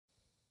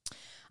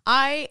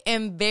I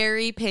am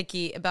very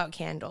picky about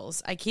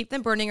candles. I keep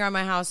them burning around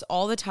my house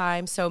all the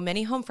time, so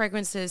many home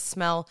fragrances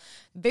smell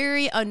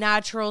very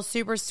unnatural,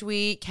 super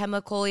sweet,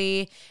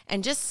 chemically,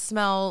 and just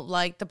smell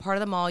like the part of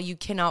the mall you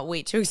cannot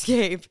wait to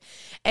escape.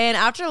 And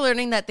after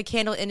learning that the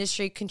candle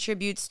industry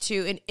contributes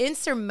to an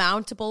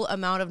insurmountable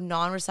amount of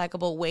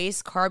non-recyclable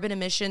waste, carbon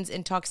emissions,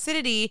 and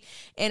toxicity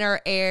in our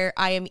air,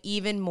 I am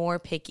even more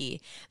picky.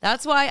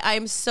 That's why I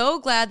am so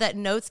glad that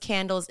Notes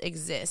candles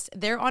exist.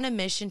 They're on a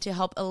mission to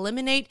help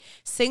eliminate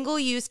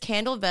single-use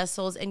candle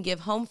vessels and give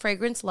home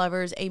fragrance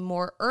lovers a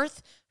more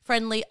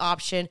earth-friendly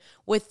option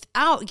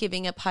without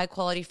giving up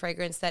high-quality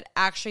fragrance that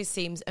actually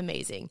seems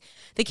amazing.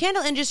 The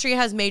candle industry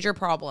has major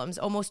problems.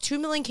 Almost 2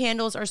 million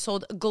candles are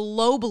sold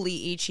globally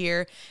each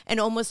year, and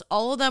almost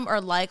all of them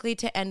are likely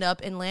to end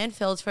up in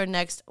landfills for the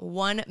next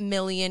 1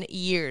 million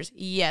years.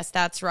 Yes,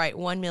 that's right,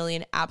 1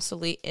 million,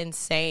 absolutely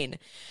insane.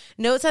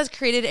 Notes has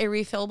created a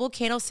refillable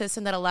candle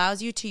system that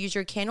allows you to use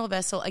your candle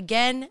vessel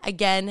again,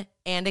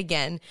 and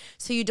again,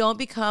 so you don't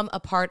become a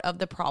part of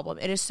the problem.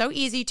 It is so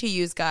easy to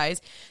use, guys.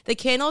 The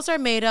candles are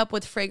made up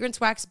with fragrance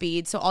wax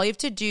beads, so all you have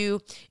to do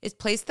is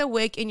place the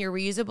wick in your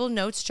reusable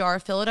Notes jar,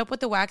 fill it up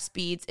with the wax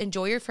beads,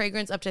 enjoy your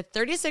fragrance up to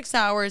 36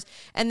 hours,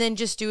 and then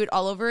just do it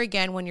all over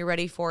again when you're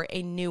ready for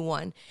a new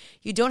one.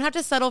 You don't have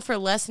to settle for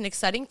less and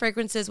exciting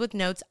fragrances with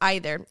Notes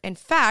either. In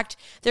fact,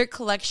 their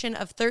collection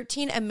of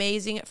 13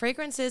 amazing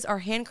fragrances are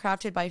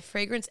handcrafted by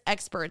fragrance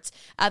experts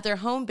at their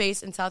home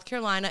base in South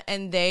Carolina,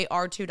 and they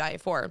are to die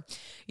for.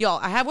 Y'all,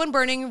 I have one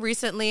burning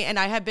recently, and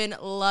I have been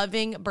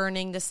loving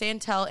burning the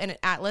Santal and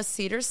Atlas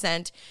Cedar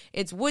scent.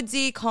 It's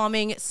woodsy,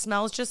 calming,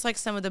 smells just like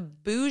some of the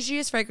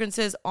bougiest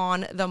fragrances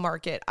on the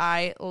market.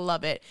 I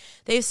love it.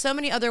 They have so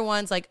many other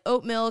ones like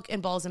oat milk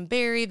and balsam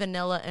berry,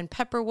 vanilla and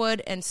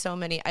pepperwood, and so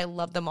many. I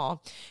love them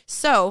all.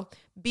 So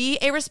be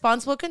a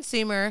responsible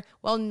consumer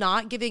while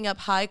not giving up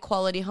high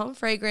quality home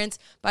fragrance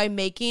by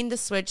making the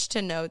switch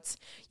to Notes.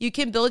 You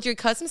can build your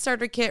custom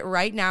starter kit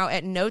right now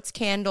at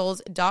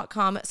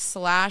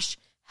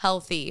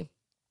notescandles.com/healthy.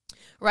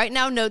 Right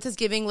now, Notes is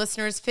giving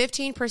listeners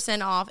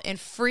 15% off and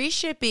free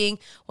shipping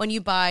when you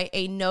buy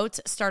a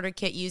Notes starter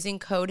kit using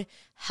code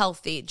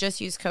HEALTHY. Just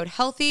use code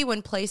HEALTHY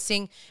when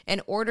placing an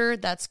order.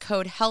 That's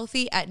code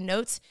HEALTHY at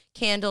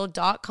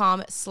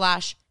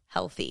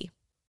notescandle.com/healthy.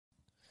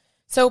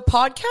 So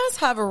podcasts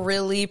have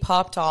really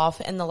popped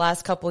off in the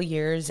last couple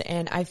years,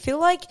 and I feel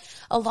like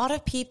a lot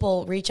of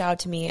people reach out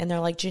to me and they're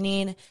like,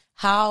 Janine,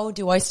 how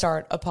do I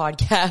start a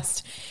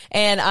podcast?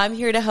 And I'm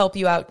here to help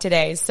you out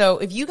today. So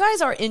if you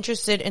guys are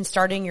interested in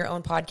starting your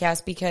own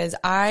podcast, because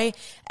I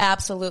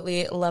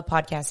absolutely love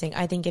podcasting.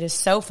 I think it is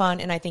so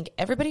fun and I think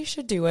everybody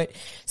should do it.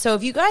 So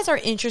if you guys are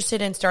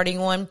interested in starting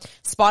one,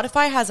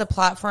 Spotify has a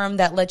platform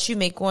that lets you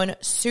make one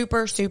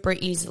super, super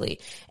easily.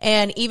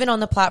 And even on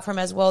the platform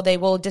as well, they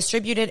will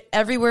distribute it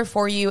everywhere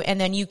for you. And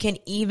then you can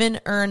even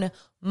earn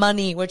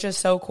money, which is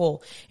so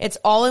cool. It's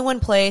all in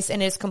one place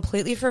and it's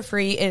completely for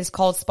free. It is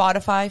called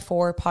Spotify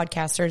for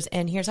Podcasters.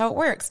 And here's how it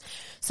works.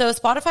 So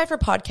Spotify for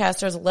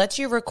Podcasters lets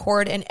you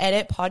record and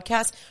edit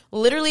podcasts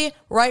literally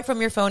right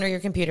from your phone or your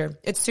computer.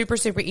 It's super,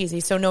 super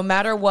easy. So no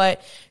matter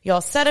what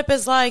y'all setup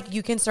is like,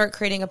 you can start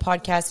creating a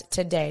podcast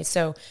today.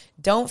 So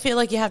don't feel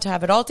like you have to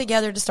have it all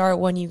together to start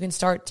one. You can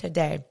start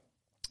today.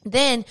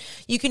 Then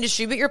you can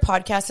distribute your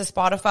podcast to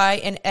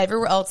Spotify and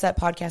everywhere else that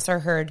podcasts are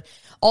heard.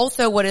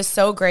 Also, what is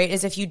so great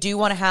is if you do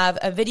want to have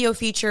a video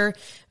feature,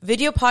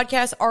 video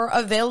podcasts are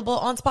available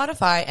on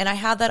Spotify, and I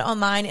have that on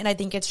mine, and I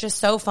think it's just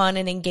so fun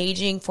and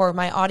engaging for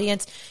my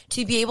audience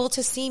to be able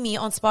to see me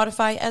on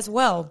Spotify as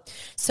well.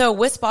 So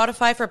with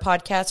Spotify for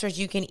Podcasters,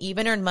 you can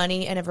even earn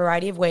money in a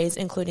variety of ways,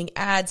 including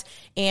ads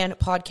and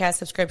podcast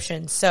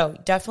subscriptions. So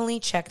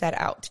definitely check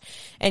that out.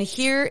 And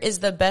here is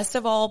the best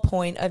of all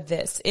point of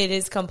this. It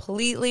is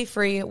completely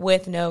free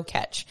with no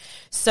catch.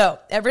 So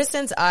ever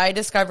since I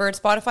discovered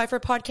Spotify for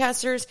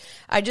Podcasters,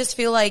 I just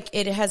feel like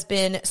it has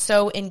been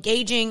so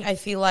engaging. I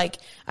feel like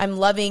I'm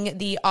loving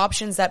the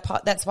options that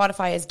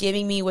Spotify is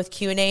giving me with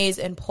Q&As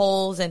and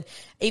polls and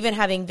even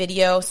having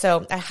video.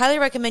 So I highly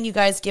recommend you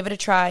guys give it a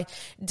try.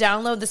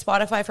 Download the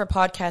Spotify for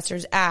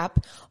Podcasters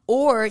app,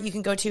 or you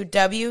can go to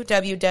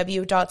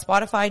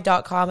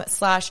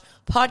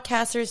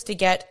www.spotify.com/podcasters to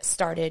get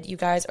started. You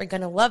guys are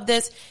going to love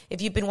this.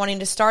 If you've been wanting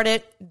to start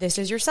it, this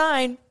is your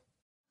sign.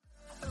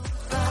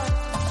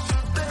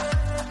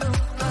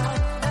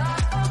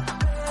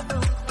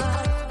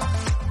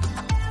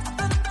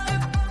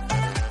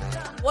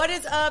 What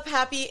is up,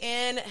 happy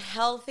and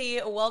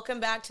healthy? Welcome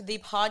back to the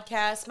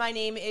podcast. My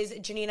name is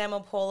Janine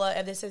Amapola,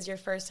 and this is your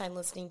first time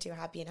listening to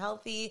Happy and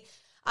Healthy.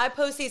 I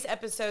post these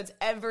episodes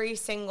every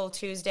single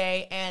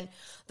Tuesday, and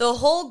the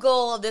whole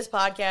goal of this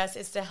podcast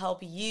is to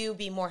help you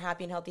be more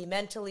happy and healthy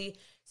mentally,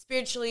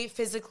 spiritually,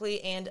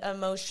 physically, and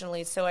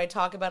emotionally. So I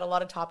talk about a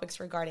lot of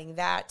topics regarding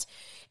that.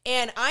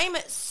 And I'm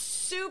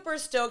super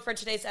stoked for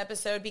today's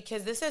episode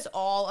because this is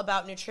all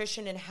about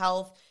nutrition and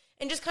health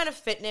and just kind of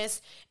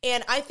fitness.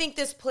 And I think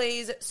this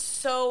plays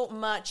so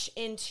much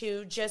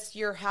into just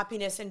your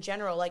happiness in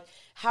general, like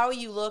how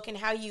you look and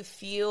how you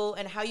feel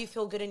and how you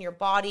feel good in your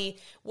body,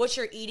 what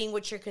you're eating,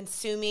 what you're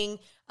consuming.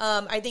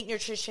 I think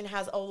nutrition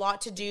has a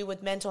lot to do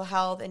with mental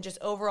health and just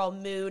overall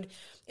mood.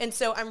 And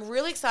so I'm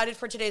really excited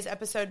for today's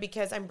episode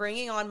because I'm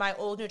bringing on my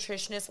old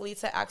nutritionist,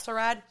 Lisa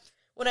Axelrad.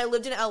 When I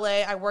lived in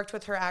LA, I worked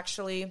with her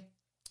actually,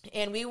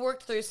 and we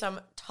worked through some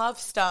tough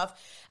stuff.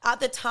 At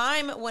the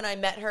time when I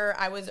met her,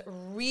 I was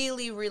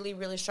really, really,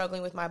 really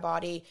struggling with my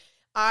body.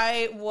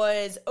 I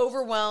was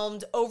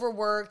overwhelmed,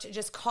 overworked,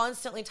 just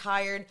constantly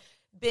tired,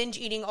 binge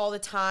eating all the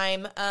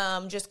time,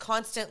 just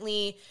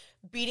constantly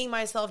beating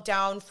myself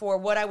down for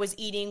what I was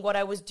eating, what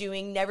I was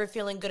doing, never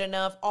feeling good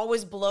enough,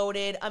 always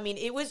bloated. I mean,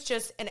 it was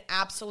just an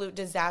absolute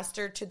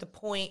disaster to the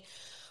point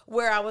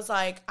where I was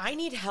like, I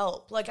need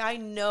help. Like, I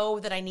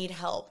know that I need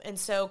help. And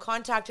so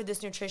contacted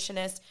this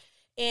nutritionist.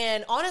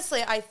 And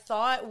honestly, I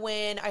thought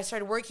when I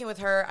started working with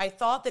her, I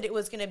thought that it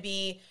was going to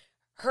be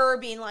her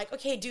being like,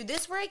 okay, do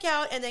this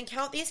workout and then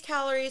count these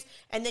calories,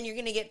 and then you're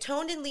going to get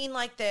toned and lean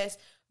like this.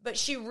 But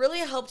she really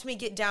helped me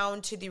get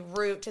down to the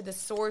root, to the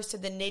source, to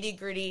the nitty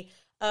gritty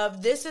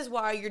of this is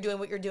why you're doing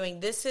what you're doing.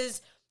 This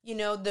is,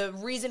 the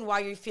reason why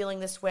you're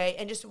feeling this way,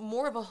 and just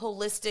more of a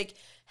holistic,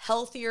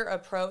 healthier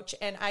approach.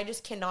 And I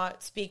just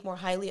cannot speak more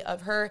highly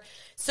of her.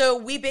 So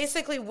we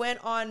basically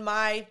went on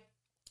my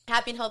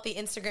Happy and Healthy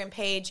Instagram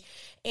page,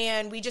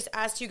 and we just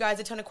asked you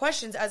guys a ton of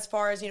questions as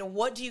far as,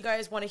 what do you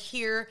guys want to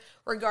hear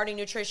regarding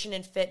nutrition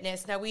and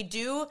fitness? Now, we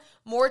do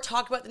more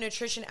talk about the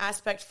nutrition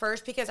aspect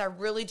first because I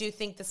really do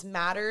think this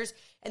matters,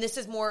 and this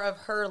is more of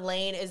her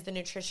lane, is the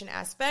nutrition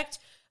aspect.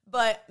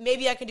 But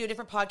maybe I can do a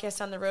different podcast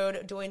down the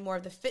road doing more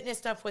of the fitness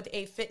stuff with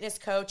a fitness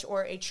coach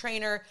or a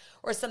trainer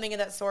or something of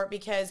that sort,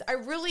 because I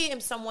really am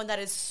someone that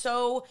is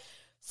so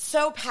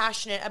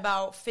passionate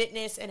about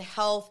fitness and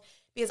health,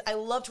 because I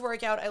love to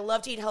work out, I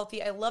love to eat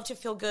healthy, I love to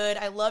feel good,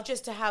 I love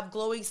just to have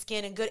glowing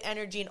skin and good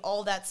energy and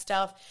all that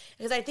stuff,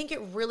 because I think it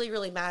really,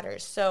 really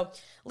matters. So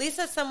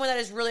Lisa's someone that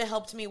has really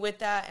helped me with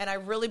that, and I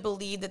really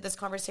believe that this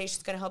conversation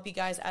is going to help you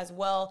guys as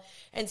well.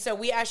 And so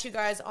we asked you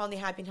guys on the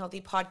Happy and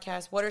Healthy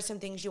podcast, what are some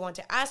things you want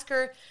to ask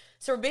her?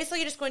 So we're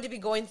basically just going to be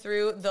going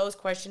through those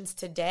questions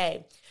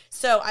today.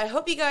 So I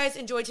hope you guys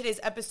enjoyed today's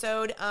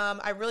episode.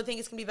 I really think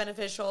it's going to be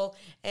beneficial,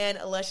 and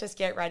let's just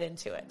get right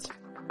into it.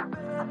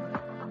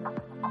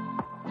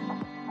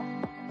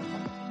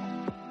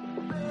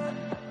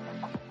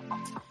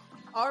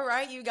 All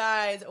right, you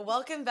guys,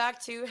 welcome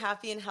back to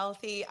Happy and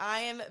Healthy.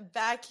 I am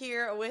back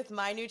here with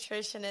my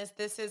nutritionist.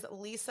 This is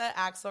Lisa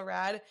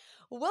Axelrad.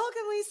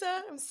 Welcome,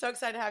 Lisa. I'm so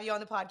excited to have you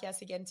on the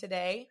podcast again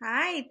today.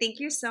 Hi,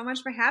 thank you so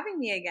much for having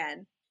me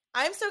again.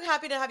 I'm so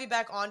happy to have you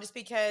back on, just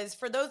because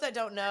for those that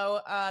don't know,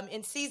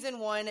 in season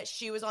 1,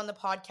 she was on the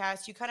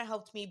podcast. You kind of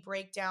helped me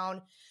break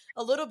down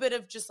a little bit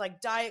of just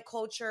like diet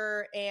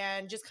culture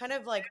and just kind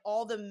of like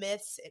all the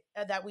myths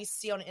that we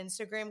see on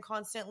Instagram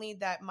constantly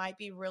that might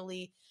be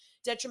really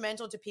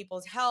detrimental to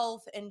people's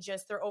health and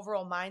just their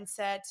overall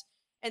mindset.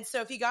 And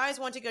so if you guys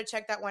want to go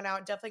check that one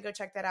out, definitely go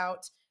check that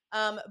out.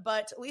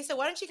 But Lisa,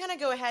 why don't you kind of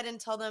go ahead and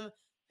tell them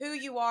who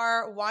you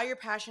are, why you're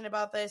passionate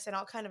about this, and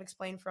I'll kind of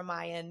explain from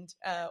my end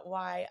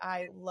why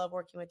I love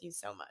working with you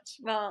so much.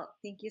 Well,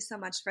 thank you so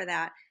much for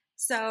that.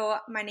 So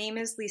my name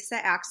is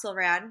Lisa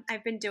Axelrad.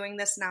 I've been doing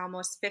this now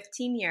almost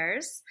 15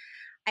 years.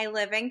 I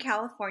live in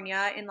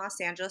California, in Los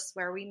Angeles,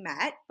 where we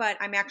met, but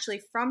I'm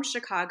actually from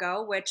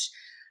Chicago, which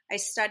I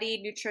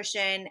studied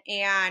nutrition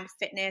and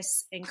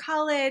fitness in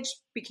college,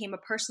 became a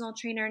personal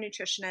trainer and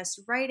nutritionist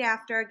right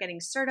after getting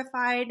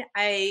certified.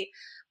 I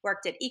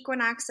worked at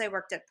Equinox, I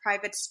worked at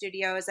private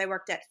studios, I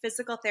worked at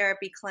physical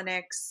therapy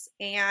clinics,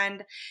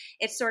 and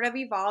it sort of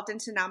evolved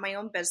into now my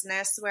own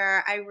business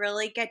where I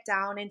really get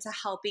down into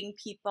helping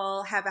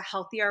people have a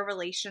healthier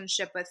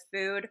relationship with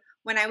food.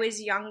 When I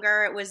was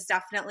younger, it was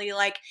definitely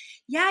like,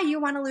 yeah, you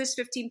want to lose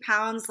 15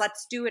 pounds,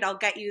 let's do it, I'll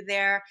get you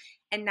there.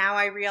 And now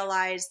I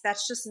realize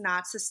that's just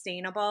not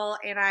sustainable.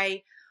 And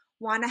I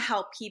want to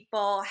help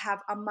people have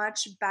a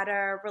much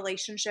better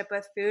relationship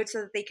with food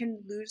so that they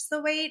can lose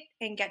the weight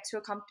and get to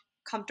a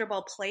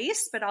comfortable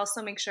place, but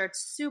also make sure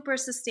it's super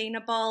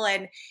sustainable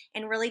and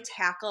really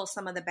tackle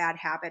some of the bad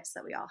habits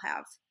that we all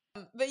have.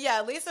 But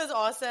yeah, Lisa's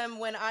awesome.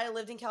 When I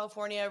lived in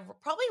California,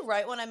 probably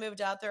right when I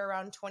moved out there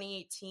around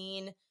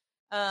 2018,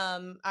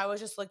 I was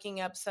just looking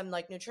up some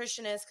like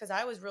nutritionists because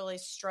I was really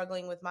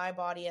struggling with my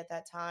body at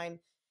that time,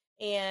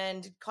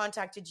 and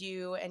contacted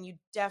you, and you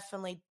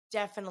definitely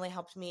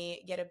helped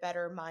me get a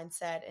better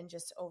mindset and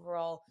just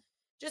overall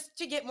just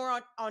to get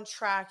more on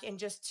track and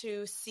just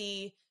to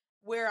see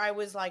where I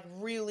was like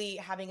really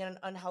having an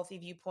unhealthy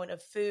viewpoint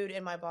of food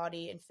in my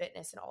body and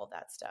fitness and all of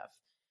that stuff.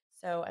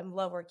 So I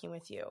love working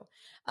with you.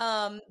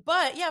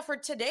 But yeah, for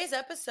today's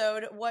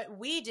episode, what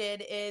we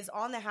did is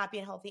on the Happy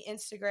and Healthy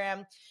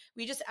Instagram,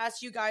 we just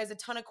asked you guys a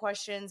ton of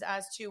questions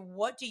as to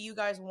what do you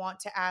guys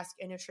want to ask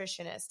a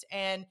nutritionist,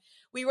 and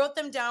we wrote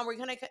them down. We're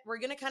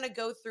gonna kind of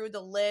go through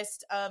the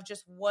list of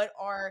just what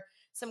are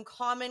some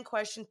common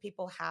questions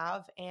people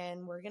have,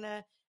 and we're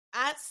gonna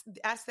ask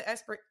the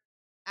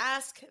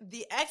ask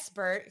the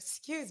expert,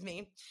 excuse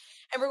me,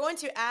 and we're going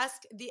to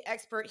ask the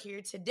expert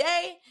here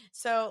today.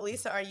 So,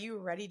 Lisa, are you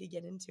ready to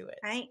get into it?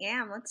 I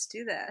am. Let's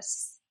do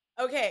this.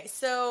 Okay,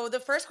 so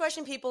the first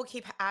question people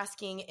keep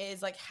asking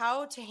is like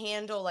how to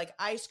handle like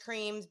ice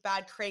creams,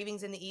 bad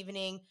cravings in the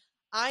evening.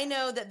 I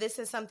know that this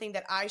is something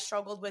that I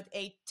struggled with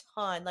a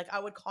ton. Like I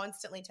would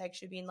constantly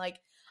text you being like,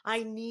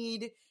 I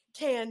need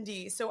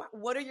candy. So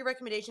what are your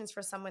recommendations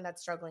for someone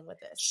that's struggling with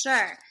this?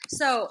 Sure.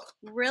 So,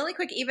 really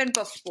quick, even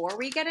before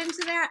we get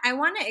into that, I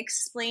want to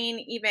explain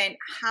even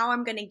how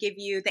I'm going to give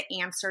you the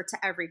answer to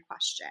every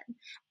question.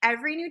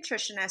 Every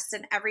nutritionist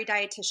and every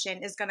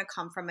dietitian is going to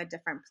come from a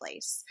different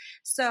place.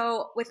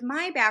 So, with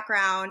my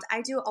background,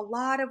 I do a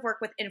lot of work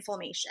with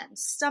inflammation,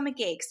 stomach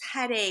aches,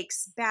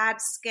 headaches, bad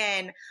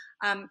skin,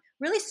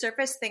 really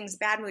surface things,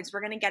 bad moods.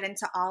 We're going to get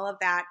into all of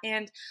that.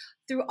 And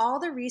through all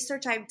the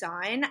research I've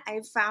done,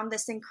 I've found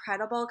this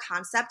incredible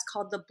concept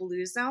called the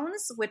blue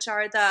zones, which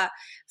are the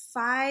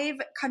 5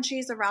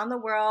 countries around the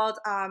world,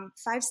 5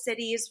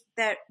 cities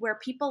that where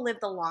people live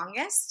the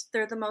longest.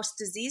 They're the most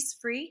disease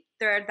free.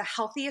 They're the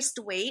healthiest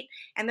weight,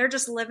 and they're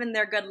just living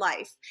their good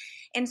life.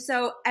 And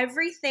so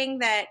everything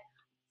that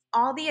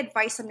all the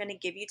advice I'm going to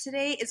give you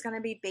today is going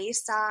to be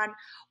based on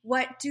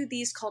what do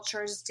these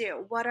cultures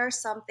do? What are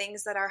some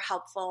things that are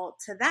helpful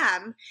to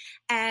them?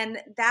 And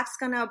that's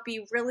going to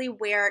be really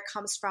where it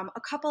comes from.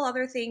 A couple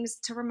other things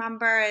to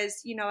remember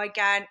is,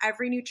 again,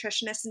 every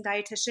nutritionist and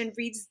dietitian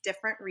reads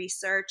different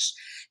research.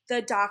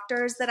 The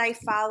doctors that I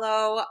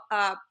follow,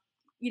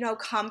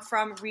 come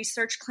from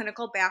research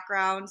clinical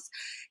backgrounds.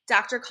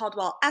 Dr.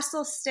 Caldwell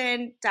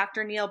Esselstyn,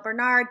 Dr. Neil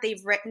Bernard,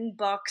 they've written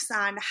books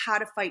on how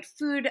to fight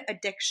food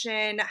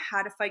addiction,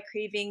 how to fight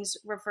cravings,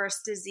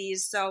 reverse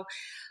disease. So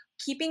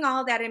keeping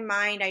all that in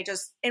mind,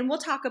 and we'll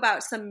talk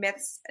about some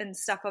myths and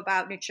stuff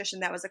about nutrition.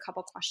 That was a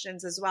couple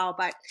questions as well.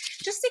 But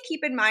just to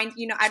keep in mind,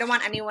 I don't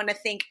want anyone to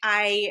think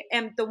I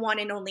am the one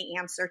and only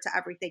answer to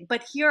everything.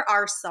 But here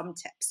are some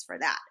tips for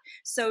that.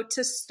 So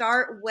to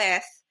start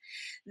with,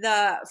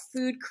 the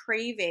food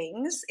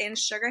cravings and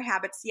sugar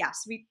habits,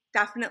 yes, we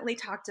definitely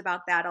talked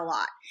about that a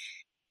lot.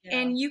 Yeah.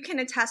 And you can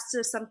attest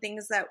to some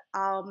things that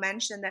I'll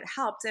mention that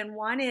helped. And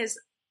one is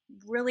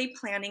really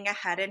planning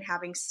ahead and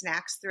having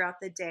snacks throughout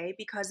the day,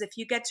 because if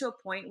you get to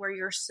a point where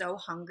you're so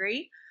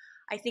hungry,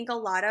 I think a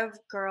lot of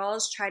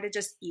girls try to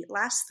just eat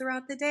less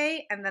throughout the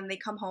day, and then they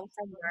come home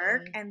from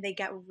work Mhm. and they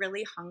get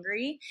really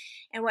hungry.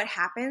 And what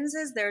happens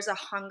is there's a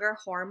hunger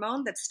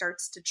hormone that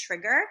starts to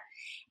trigger,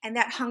 and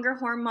that hunger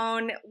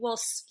hormone will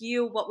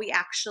skew what we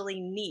actually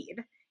need,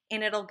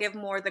 and it'll give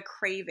more the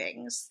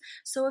cravings.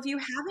 So if you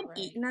haven't Right.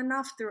 eaten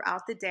enough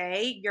throughout the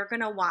day, you're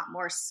going to want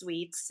more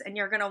sweets and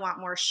you're going to want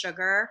more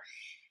sugar.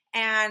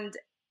 And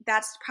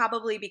that's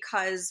probably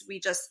because we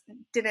just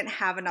didn't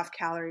have enough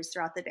calories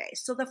throughout the day.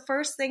 So the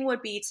first thing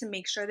would be to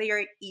make sure that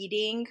you're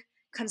eating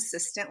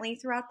consistently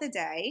throughout the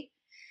day.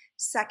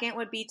 Second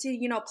would be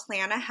to,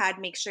 plan ahead,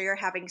 make sure you're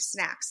having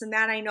snacks. And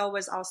that I know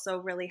was also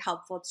really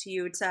helpful to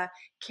you, to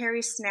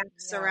carry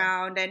snacks Yeah.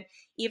 around, and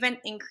even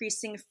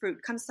increasing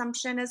fruit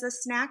consumption as a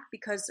snack,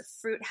 because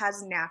fruit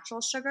has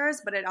natural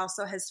sugars, but it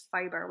also has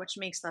fiber, which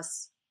makes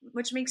us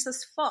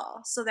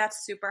full. So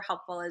that's super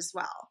helpful as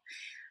well.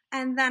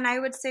 And then I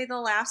would say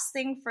the last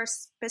thing for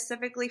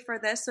specifically for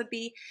this would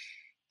be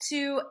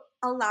to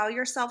allow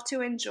yourself to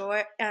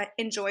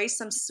enjoy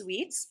some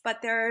sweets,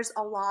 but there's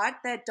a lot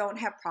that don't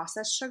have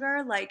processed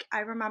sugar. Like I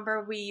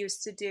remember we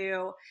used to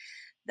do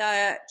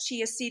the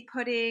chia seed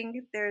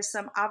pudding, there's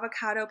some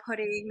avocado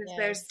puddings,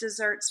 there's Yes.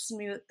 dessert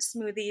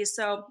smoothies.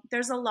 So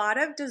there's a lot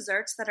of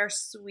desserts that are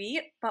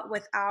sweet but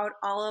without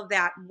all of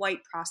that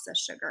white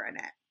processed sugar in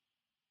it.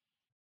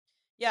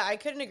 Yeah, I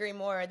couldn't agree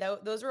more.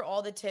 Those were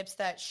all the tips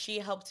that she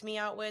helped me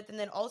out with. And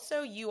then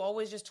also, you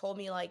always just told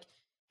me, like,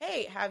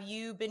 hey, have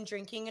you been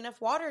drinking enough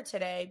water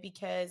today?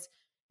 Because,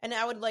 and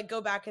I would like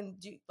go back and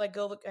do, like,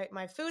 go look at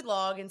my food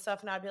log and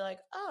stuff. And I'd be like,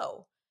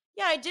 oh,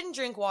 yeah, I didn't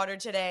drink water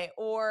today.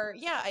 Or,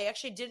 yeah, I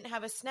actually didn't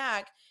have a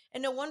snack.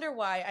 And no wonder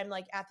why I'm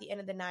like at the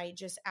end of the night,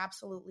 just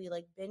absolutely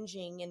like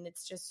binging. And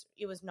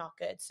it was not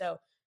good. So,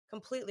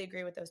 completely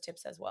agree with those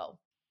tips as well.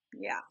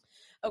 Yeah.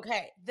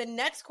 Okay, the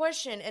next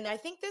question, and I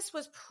think this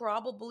was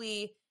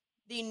probably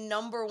the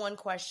number one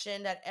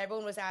question that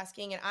everyone was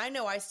asking, and I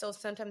know I still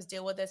sometimes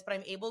deal with this, but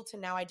I'm able to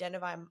now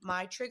identify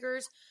my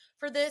triggers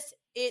for this.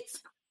 It's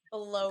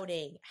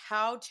bloating,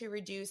 how to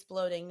reduce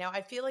bloating. Now,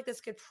 I feel like this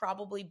could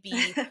probably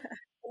be an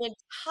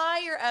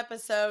entire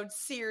episode,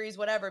 series,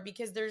 whatever,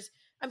 because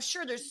I'm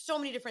sure there's so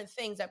many different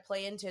things that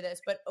play into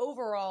this, but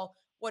overall,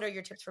 what are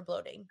your tips for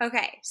bloating?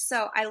 Okay,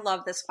 so I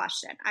love this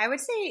question. I would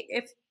say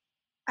if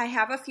I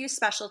have a few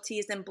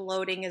specialties, and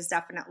bloating is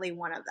definitely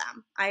one of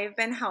them. I've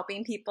been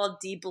helping people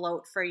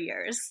de-bloat for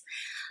years.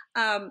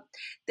 Um,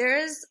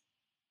 there's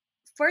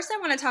First, I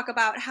want to talk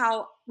about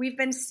how we've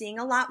been seeing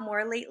a lot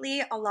more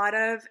lately. A lot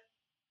of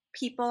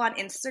people on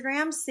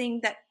Instagram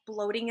saying that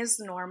bloating is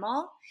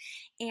normal.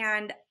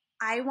 And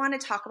I want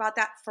to talk about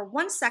that for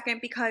 1 second,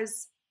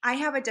 because I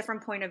have a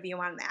different point of view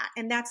on that,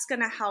 and that's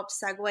going to help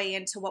segue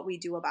into what we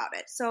do about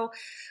it. So,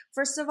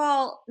 first of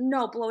all,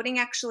 no, bloating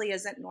actually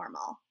isn't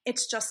normal.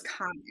 It's just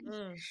common.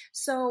 Mm.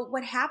 So,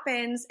 what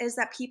happens is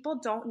that people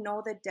don't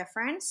know the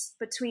difference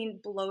between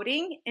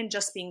bloating and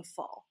just being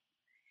full.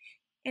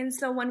 And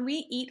so, when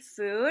we eat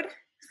food,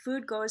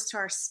 food goes to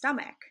our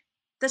stomach.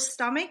 The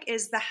stomach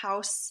is the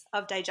house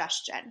of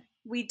digestion.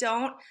 We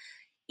don't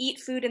eat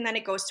food and then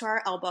it goes to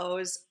our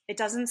elbows. It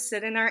doesn't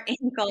sit in our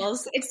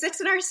ankles, it sits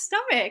in our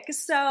stomach.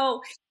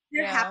 So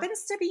there Yeah.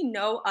 happens to be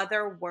no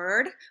other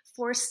word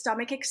for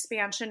stomach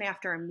expansion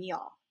after a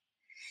meal.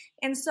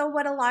 And so,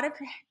 what a lot of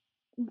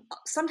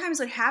sometimes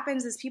what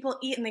happens is people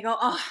eat and they go,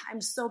 "Oh,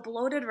 I'm so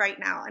bloated right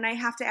now." And I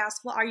have to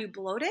ask, "Well, are you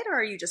bloated or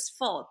are you just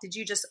full? Did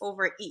you just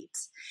overeat?"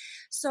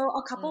 So,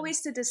 a couple Mm.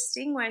 ways to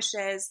distinguish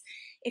is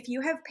if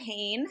you have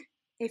pain,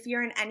 if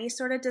you're in any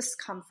sort of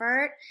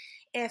discomfort,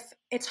 if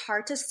it's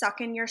hard to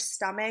suck in your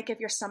stomach, if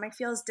your stomach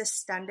feels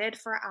distended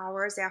for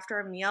hours after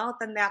a meal,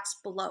 then that's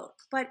bloat.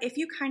 But if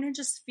you kind of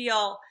just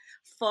feel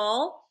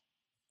full,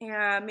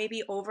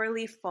 maybe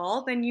overly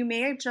full, then you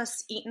may have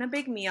just eaten a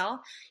big meal.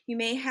 You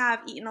may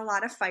have eaten a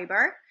lot of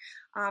fiber,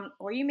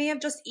 or you may have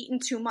just eaten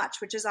too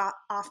much, which is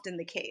often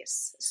the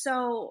case.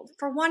 So,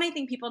 for one, I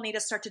think people need to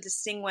start to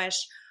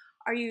distinguish,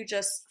 are you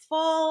just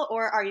full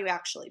or are you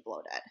actually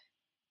bloated?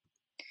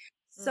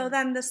 So, Mm.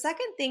 then the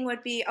second thing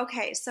would be,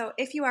 okay, so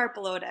if you are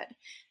bloated,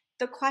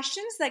 the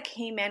questions that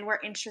came in were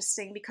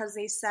interesting because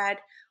they said,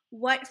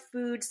 what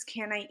foods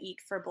can I eat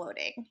for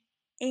bloating?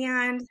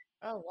 And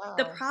Oh,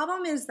 the wow.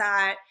 problem is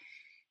that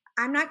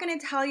I'm not going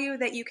to tell you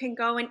that you can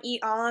go and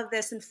eat all of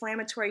this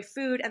inflammatory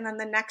food and then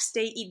the next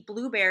day eat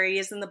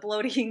blueberries and the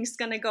bloating is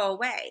going to go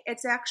away.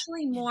 It's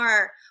actually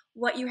more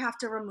what you have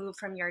to remove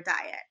from your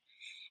diet.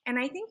 And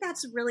I think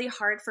that's really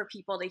hard for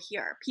people to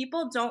hear.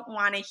 People don't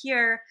want to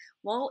hear,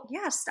 well,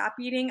 yeah, stop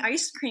eating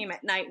ice cream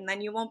at night and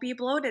then you won't be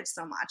bloated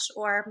so much.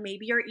 Or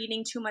maybe you're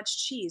eating too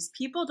much cheese.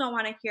 People don't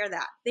want to hear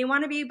that. They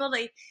want to be able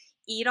to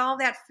eat all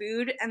that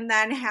food and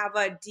then have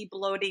a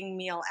debloating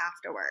meal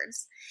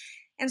afterwards.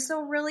 And so,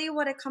 really,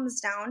 what it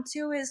comes down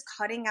to is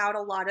cutting out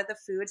a lot of the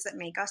foods that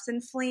make us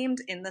inflamed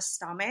in the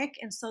stomach.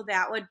 And so,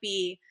 that would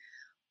be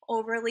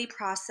overly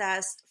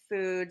processed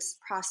foods,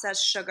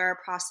 processed sugar,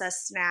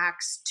 processed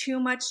snacks, too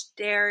much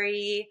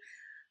dairy.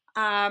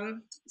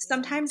 Mm.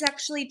 Sometimes,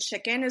 actually,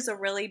 chicken is a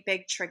really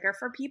big trigger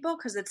for people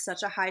because it's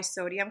such a high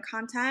sodium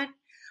content.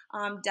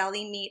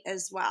 Deli meat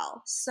as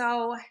well.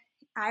 So,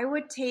 I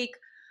would take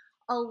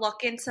a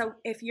look into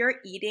if you're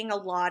eating a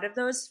lot of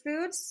those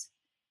foods,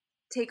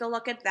 take a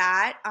look at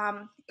that.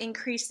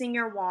 Increasing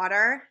your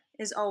water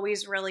is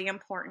always really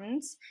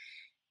important.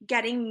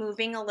 Getting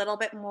moving a little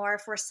bit more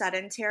if we're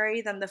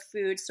sedentary, then the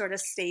food sort of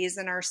stays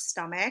in our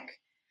stomach.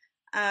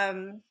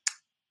 Um,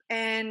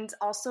 and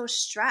also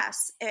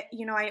stress.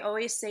 I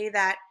always say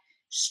that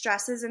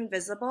stress is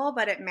invisible,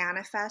 but it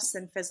manifests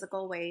in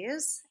physical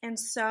ways. And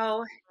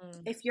so,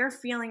 Mm. if you're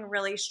feeling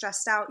really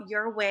stressed out,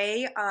 your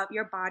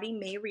body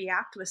may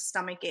react with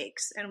stomach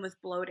aches and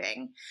with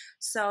bloating.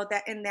 So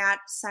that in that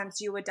sense,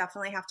 you would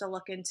definitely have to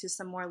look into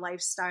some more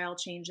lifestyle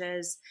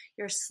changes,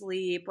 your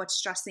sleep, what's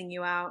stressing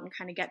you out, and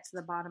kind of get to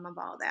the bottom of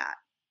all that.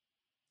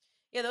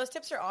 Yeah, those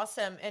tips are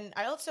awesome. And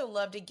I also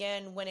loved,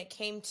 again, when it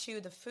came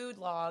to the food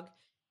log,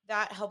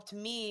 that helped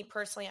me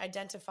personally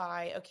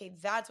identify, okay,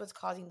 that's what's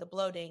causing the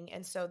bloating.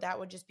 And so that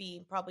would just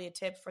be probably a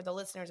tip for the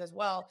listeners as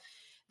well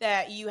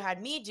that you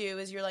had me do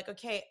is you're like,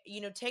 okay,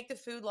 take the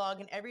food log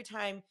and every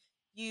time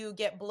you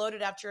get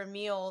bloated after a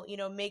meal,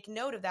 make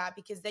note of that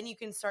because then you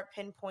can start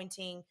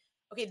pinpointing,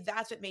 okay,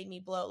 that's what made me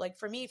bloat. Like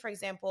for me, for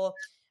example,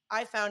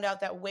 I found out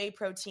that whey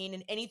protein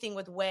and anything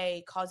with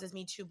whey causes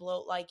me to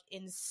bloat like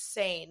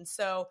insane.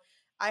 So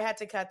I had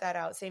to cut that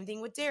out. Same thing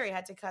with dairy, I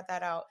had to cut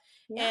that out.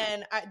 Yeah.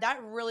 And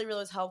that really,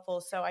 really was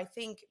helpful. So I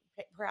think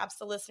perhaps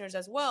the listeners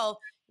as well,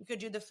 you could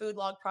do the food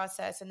log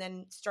process and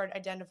then start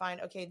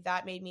identifying, okay,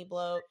 that made me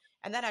bloat.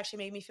 And that actually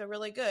made me feel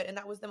really good. And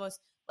that was the most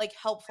like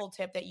helpful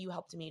tip that you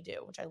helped me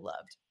do, which I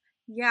loved.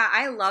 Yeah,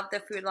 I love the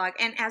food log.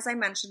 And as I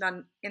mentioned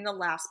on in the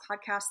last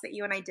podcast that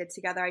you and I did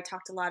together, I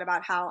talked a lot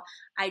about how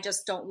I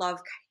just don't love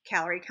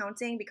calorie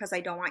counting because I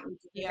don't want you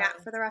doing Yeah.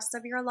 that for the rest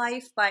of your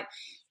life. But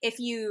if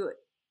you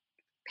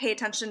pay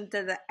attention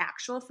to the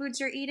actual foods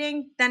you're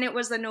eating, then it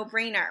was a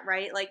no-brainer,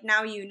 right? Like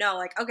now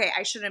like, okay,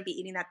 I shouldn't be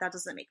eating that. That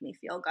doesn't make me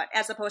feel good.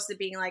 As opposed to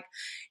being like,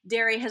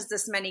 dairy has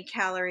this many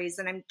calories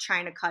and I'm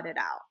trying to cut it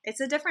out.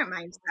 It's a different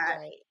mindset.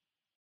 Right.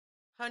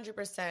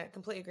 100%.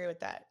 Completely agree with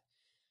that.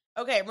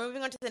 Okay,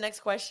 moving on to the next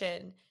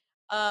question.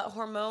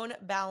 Hormone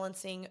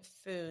balancing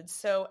foods.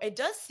 So it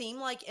does seem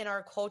like in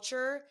our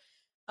culture,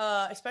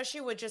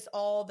 especially with just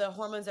all the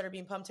hormones that are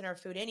being pumped in our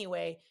food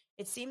anyway,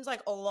 it seems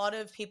like a lot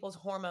of people's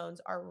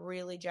hormones are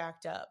really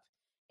jacked up.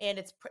 and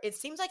it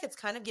seems like it's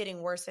kind of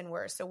getting worse and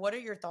worse. So what are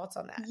your thoughts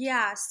on that?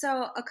 Yeah,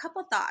 so a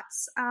couple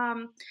thoughts.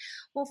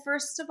 Well,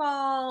 first of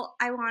all,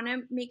 I want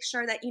to make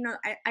sure that,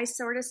 I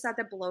sort of said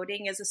that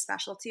bloating is a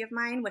specialty of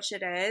mine, which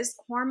it is.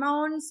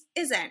 Hormones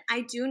isn't.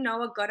 I do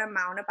know a good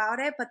amount about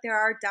it, but there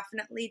are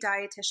definitely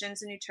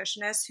dietitians and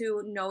nutritionists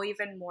who know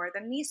even more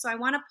than me. So I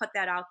want to put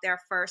that out there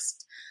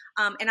first.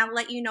 And I'll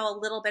let you know a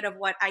little bit of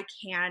what I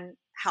can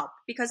help,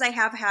 because I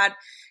have had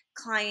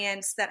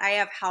clients that I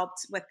have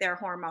helped with their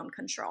hormone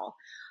control.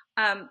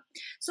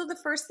 So the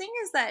first thing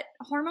is that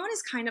hormone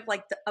is kind of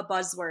like a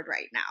buzzword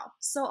right now.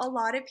 So a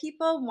lot of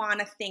people want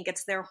to think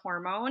it's their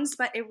hormones,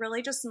 but it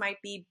really just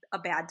might be a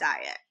bad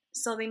diet.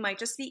 So they might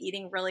just be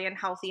eating really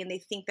unhealthy and they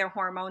think their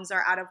hormones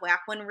are out of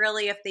whack, when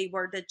really if they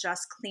were to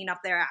just clean up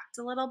their act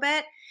a little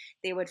bit,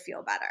 they would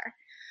feel better.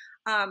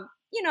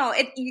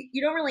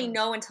 You don't really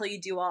know until you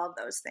do all of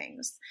those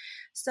things.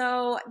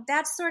 So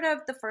that's sort of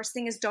the first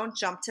thing, is don't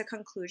jump to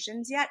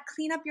conclusions yet.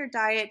 Clean up your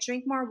diet,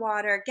 drink more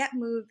water, get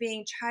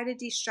moving, try to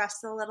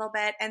de-stress a little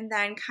bit. And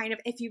then kind of,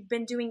 if you've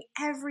been doing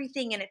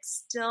everything and it's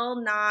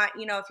still not,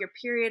 if your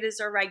period is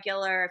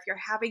irregular, if you're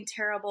having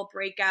terrible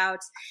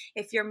breakouts,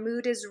 if your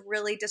mood is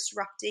really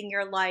disrupting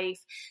your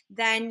life,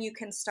 then you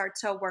can start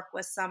to work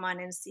with someone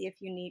and see if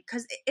you need,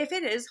 because if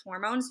it is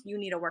hormones, you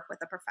need to work with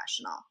a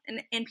professional,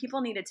 and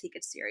people need to take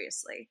it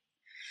seriously.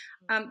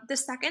 The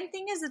second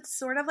thing is, it's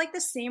sort of like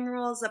the same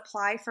rules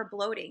apply for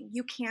bloating.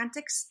 You can't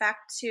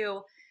expect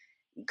to,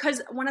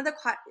 because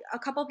a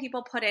couple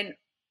people put in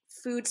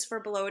foods for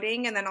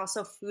bloating and then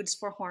also foods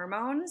for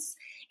hormones.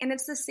 And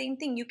it's the same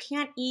thing. You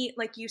can't eat,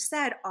 like you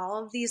said,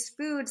 all of these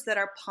foods that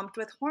are pumped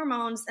with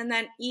hormones and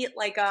then eat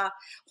like a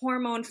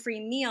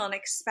hormone-free meal and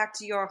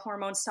expect your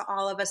hormones to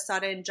all of a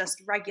sudden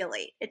just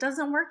regulate. It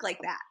doesn't work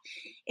like that.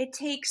 It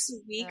takes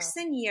weeks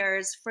and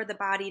years for the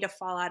body to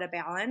fall out of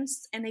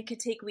balance, and it could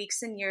take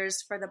weeks and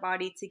years for the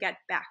body to get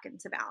back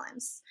into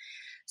balance.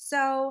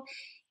 So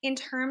in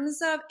terms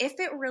of if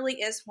it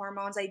really is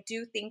hormones, I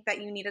do think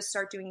that you need to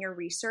start doing your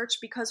research,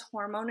 because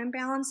hormone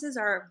imbalances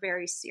are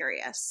very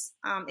serious.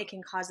 It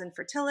can cause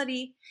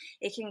infertility.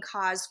 It can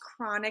cause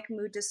chronic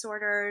mood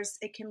disorders.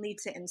 It can lead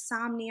to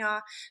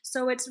insomnia.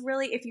 So it's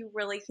really, if you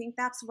really think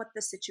that's what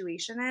the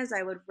situation is,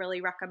 I would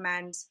really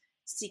recommend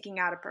seeking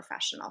out a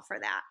professional for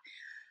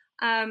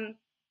that.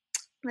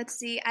 Let's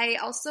see. I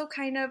also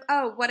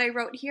what I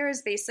wrote here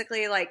is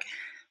basically like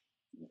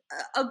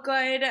a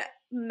good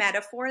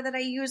metaphor that I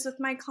use with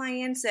my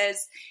clients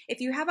is, if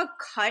you have a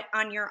cut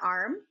on your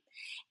arm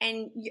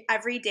and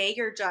every day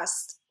you're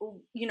just,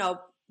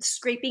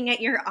 scraping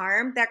at your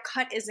arm, that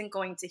cut isn't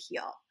going to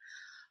heal.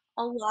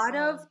 A lot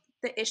of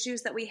the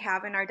issues that we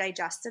have in our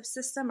digestive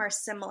system are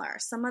similar.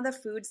 Some of the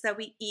foods that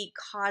we eat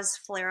cause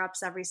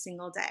flare-ups every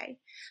single day.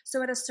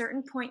 So at a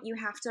certain point, you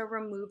have to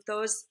remove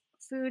those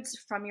foods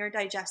from your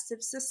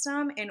digestive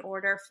system in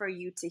order for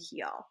you to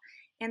heal.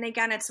 And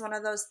again, it's one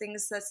of those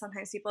things that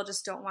sometimes people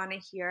just don't want to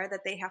hear,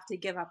 that they have to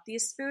give up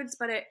these foods,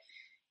 but it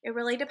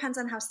really depends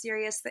on how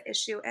serious the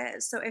issue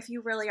is. So if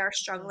you really are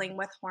struggling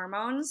with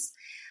hormones,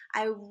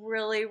 I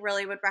really,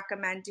 really would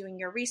recommend doing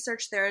your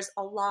research. There's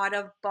a lot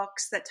of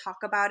books that talk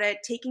about it.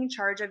 Taking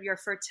Charge of Your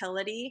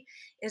Fertility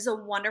is a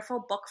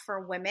wonderful book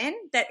for women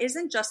that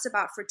isn't just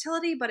about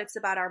fertility, but it's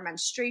about our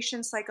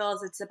menstruation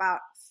cycles. It's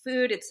about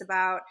food. It's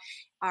about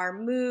our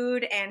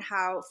mood and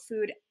how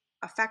food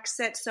affects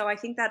it. So I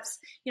think that's,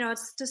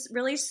 it's just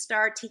really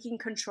start taking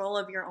control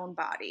of your own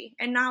body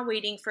and not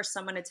waiting for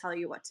someone to tell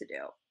you what to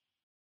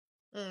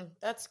do.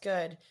 That's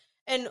good.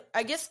 And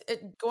I guess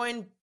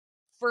going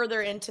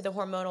further into the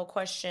hormonal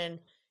question,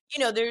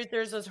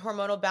 there's those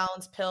hormonal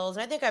balance pills,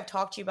 and I think I've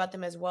talked to you about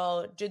them as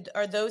well.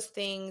 Are those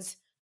things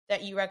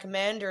that you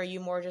recommend, or are you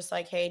more just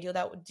like, hey, deal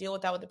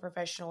with that with a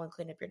professional and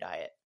clean up your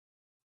diet?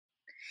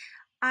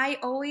 I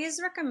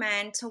always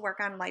recommend to work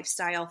on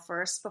lifestyle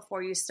first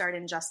before you start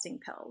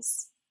ingesting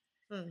pills.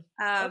 Okay.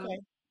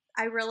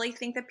 I really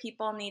think that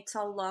people need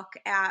to look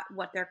at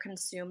what they're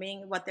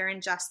consuming, what they're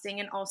ingesting,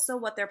 and also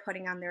what they're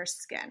putting on their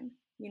skin.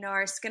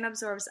 Our skin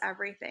absorbs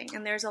everything,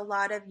 and there's a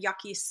lot of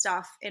yucky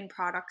stuff in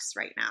products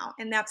right now,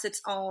 and that's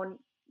its own,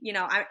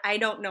 I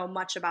don't know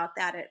much about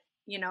that,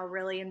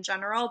 really in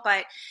general,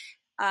 but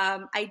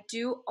I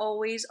do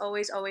always,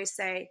 always, always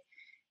say,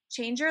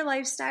 change your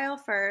lifestyle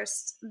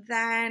first,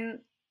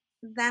 then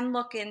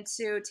look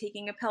into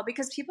taking a pill,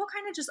 because people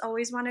kind of just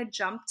always want to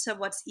jump to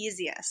what's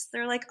easiest.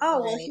 They're like,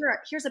 oh, well,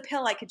 here's a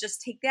pill. I could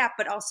just take that,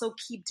 but also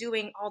keep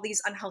doing all these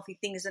unhealthy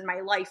things in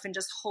my life and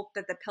just hope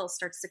that the pill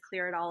starts to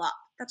clear it all up.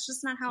 That's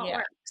just not how it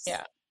works.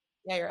 Yeah,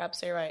 you're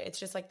absolutely right. It's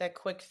just like that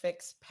quick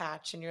fix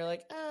patch, and you're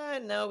like,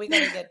 no, we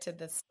got to get to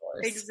the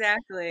source.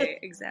 Exactly.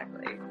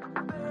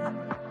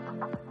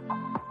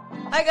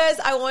 Hi guys,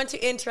 I want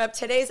to interrupt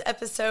today's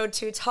episode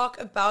to talk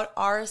about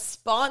our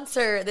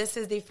sponsor. This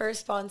is the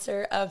first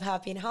sponsor of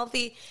Happy and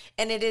Healthy,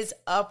 and it is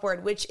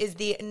Upward, which is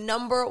the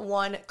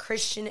 #1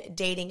 Christian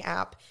dating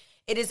app.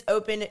 It is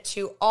open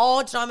to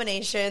all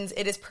denominations.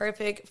 It is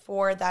perfect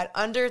for that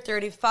under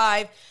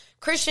 35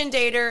 Christian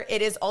dater.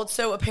 It is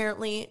also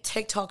apparently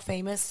TikTok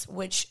famous,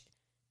 which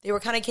they were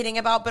kind of kidding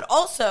about, but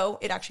also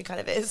it actually kind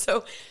of is.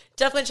 So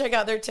definitely check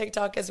out their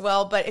TikTok as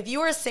well. But if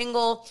you are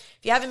single, if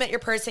you haven't met your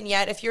person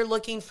yet, if you're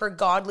looking for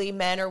godly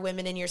men or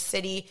women in your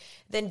city,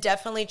 then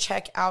definitely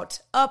check out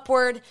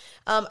Upward.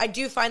 I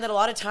do find that a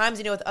lot of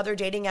times, with other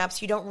dating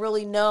apps, you don't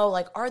really know,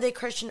 like, are they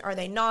Christian? Are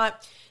they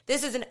not?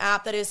 This is an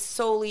app that is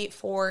solely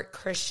for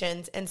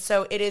Christians. And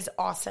so it is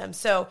awesome.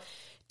 So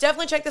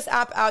definitely check this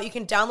app out. You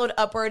can download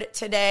Upward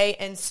today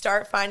and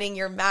start finding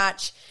your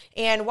match.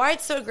 And why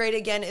it's so great,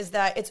 again, is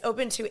that it's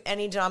open to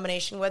any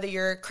denomination, whether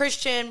you're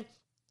Christian,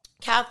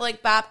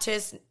 Catholic,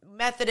 Baptist,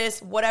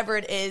 Methodist, whatever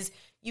it is,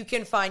 you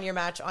can find your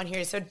match on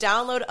here. So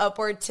download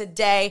Upward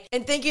today.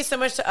 And thank you so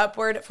much to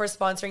Upward for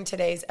sponsoring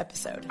today's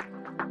episode.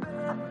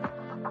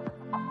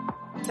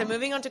 So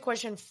moving on to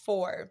question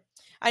 4.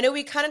 I know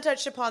we kind of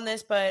touched upon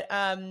this, but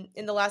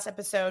in the last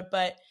episode,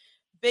 but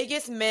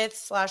biggest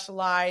myths /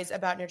 lies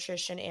about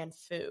nutrition and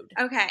food.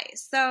 Okay,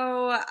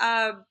 so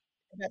I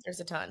bet there's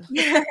a ton.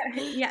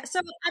 yeah. So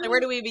Where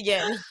do we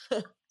begin?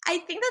 I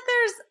think that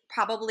there's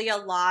probably a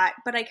lot,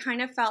 but I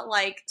kind of felt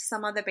like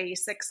some of the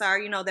basics are,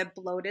 that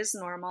bloat is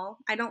normal.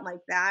 I don't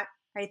like that.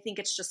 I think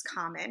it's just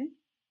common,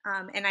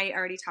 and I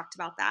already talked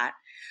about that.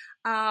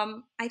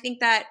 I think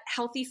that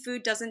healthy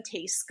food doesn't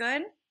taste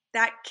good.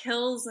 That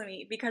kills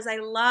me because I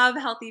love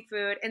healthy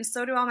food, and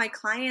so do all my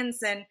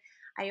clients. And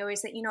I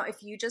always say,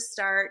 if you just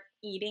start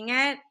eating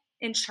it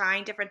and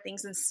trying different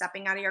things and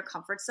stepping out of your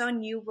comfort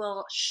zone, you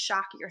will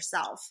shock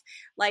yourself.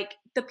 Like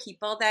the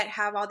people that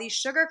have all these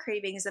sugar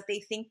cravings, if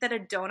they think that a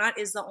donut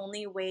is the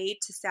only way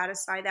to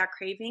satisfy that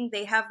craving,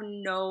 they have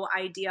no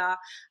idea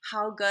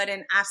how good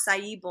an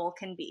acai bowl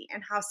can be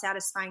and how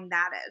satisfying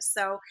that is.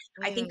 So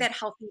I think that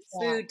healthy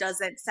food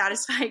doesn't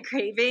satisfy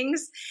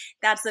cravings.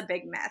 That's a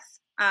big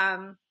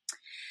myth.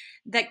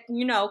 That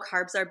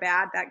carbs are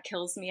bad. That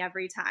kills me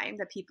every time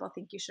that people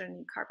think you shouldn't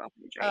eat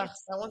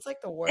carbohydrates. That one's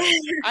like the worst.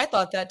 I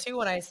thought that too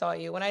when I saw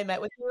you. When I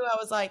met with you, I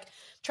was like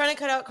trying to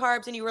cut out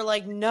carbs and you were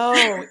like, no,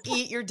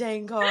 eat your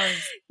dang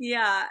carbs.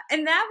 Yeah.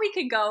 And that we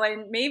could go,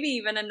 and maybe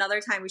even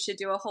another time we should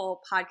do a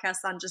whole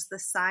podcast on just the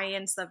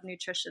science of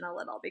nutrition a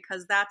little,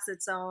 because that's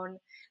its own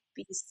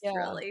beast,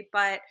 really.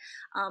 But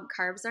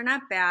carbs are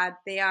not bad.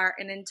 They are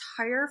an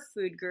entire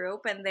food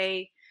group, and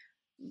they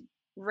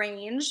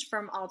range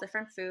from all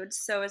different foods.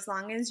 So as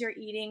long as you're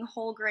eating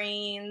whole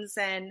grains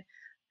and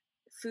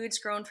foods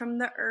grown from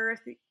the earth,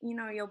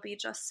 you'll be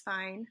just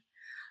fine.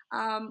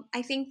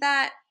 I think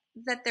that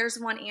there's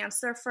one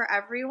answer for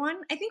everyone.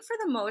 I think for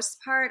the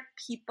most part,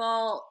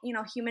 people,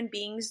 human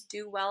beings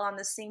do well on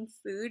the same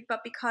food,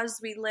 but because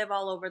we live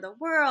all over the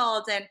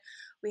world and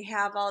we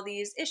have all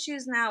these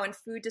issues now and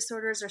food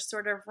disorders are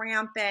sort of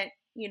rampant,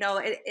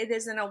 it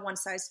isn't a one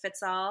size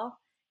fits all.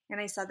 And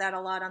I said that a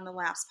lot on the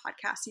last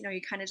podcast. You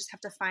kind of just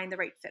have to find the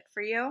right fit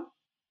for you.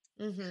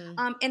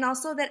 Mm-hmm. And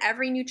also that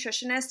every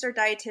nutritionist or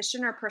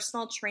dietitian or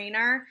personal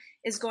trainer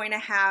is going to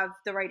have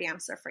the right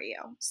answer for you.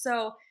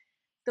 So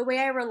the way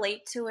I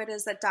relate to it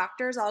is that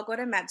doctors all go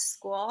to med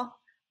school,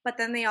 but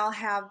then they all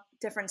have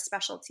different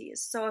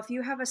specialties. So if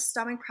you have a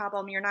stomach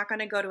problem, you're not going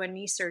to go to a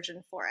knee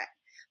surgeon for it.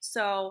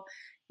 So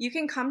you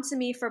can come to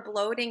me for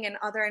bloating and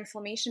other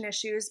inflammation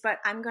issues, but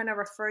I'm going to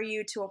refer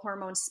you to a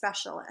hormone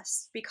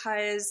specialist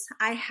because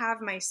I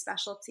have my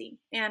specialty.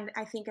 And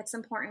I think it's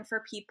important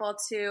for people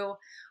to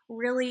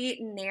really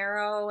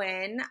narrow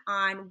in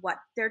on what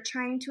they're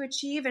trying to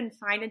achieve and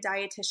find a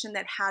dietitian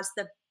that has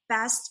the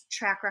best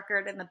track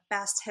record and the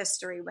best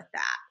history with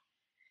that.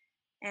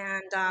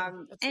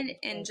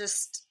 And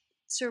just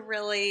to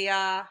really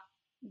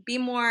be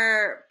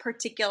more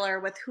particular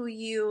with who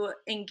you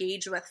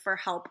engage with for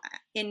help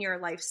in your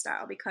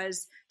lifestyle,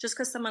 because just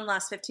because someone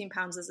lost 15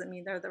 pounds doesn't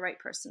mean they're the right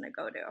person to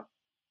go to.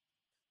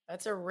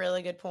 That's a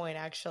really good point,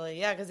 actually.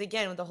 Yeah, because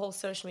again, with the whole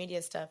social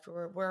media stuff,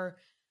 we're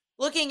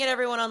looking at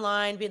everyone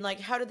online, being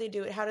like, how do they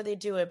do it? How do they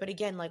do it? But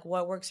again, like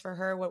what works for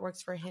her, what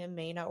works for him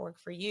may not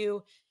work for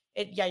you.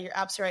 You're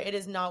absolutely right. It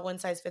is not one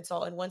size fits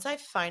all. And once I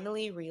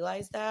finally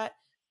realized that,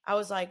 I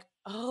was like,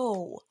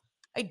 oh,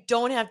 I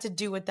don't have to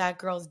do what that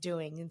girl's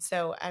doing. And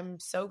so I'm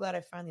so glad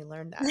I finally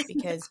learned that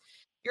because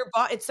your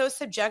body, it's so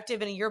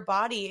subjective and your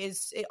body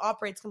it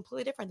operates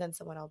completely different than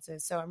someone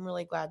else's. So I'm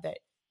really glad that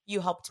you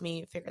helped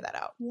me figure that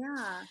out.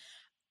 Yeah.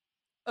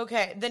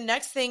 Okay. The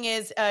next thing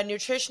is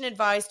nutrition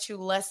advice to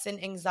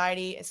lessen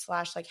anxiety /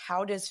 like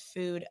how does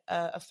food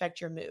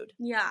affect your mood?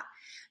 Yeah.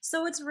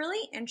 So what's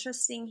really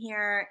interesting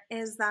here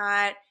is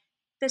that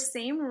the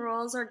same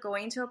rules are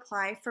going to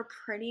apply for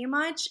pretty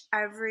much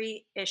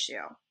every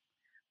issue.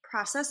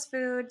 Processed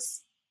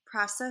foods,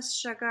 processed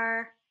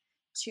sugar,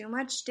 too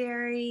much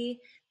dairy,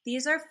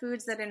 these are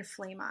foods that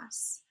inflame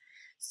us.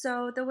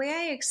 So the way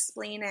I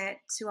explain it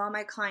to all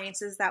my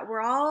clients is that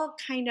we're all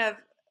kind of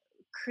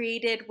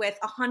created with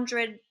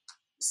 100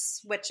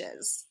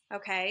 switches,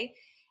 okay?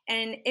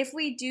 And if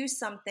we do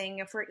something,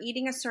 if we're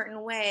eating a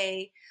certain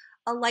way,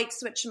 a light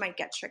switch might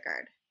get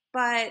triggered.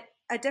 But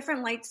a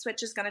different light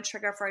switch is going to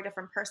trigger for a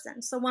different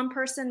person. So one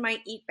person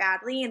might eat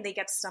badly and they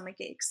get stomach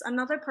aches.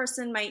 Another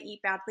person might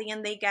eat badly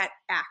and they get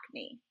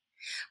acne.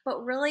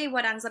 But really,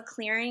 what ends up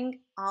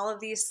clearing all of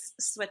these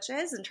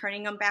switches and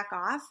turning them back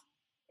off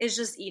is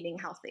just eating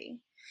healthy.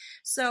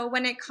 So,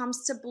 when it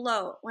comes to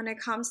bloat, when it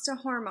comes to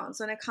hormones,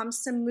 when it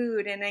comes to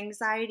mood and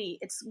anxiety,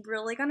 it's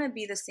really going to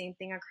be the same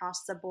thing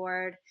across the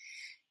board.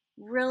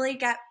 Really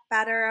get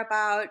better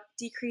about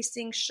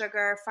decreasing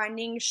sugar,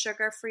 finding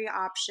sugar free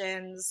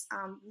options,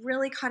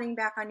 really cutting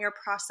back on your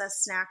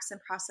processed snacks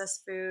and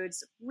processed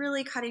foods,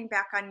 really cutting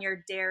back on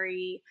your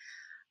dairy,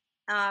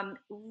 um,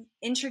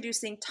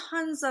 introducing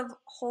tons of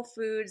whole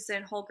foods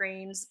and whole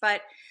grains.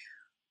 But,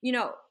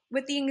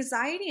 with the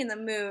anxiety and the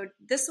mood,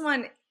 this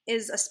one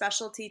is a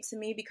specialty to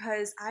me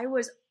because I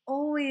was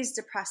always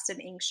depressed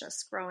and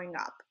anxious growing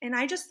up. And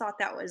I just thought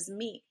that was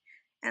me.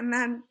 And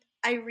then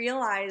I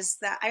realized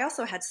that I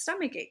also had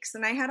stomach aches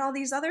and I had all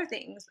these other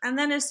things. And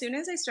then as soon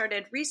as I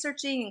started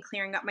researching and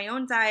clearing up my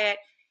own diet,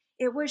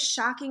 it was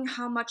shocking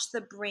how much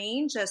the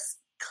brain just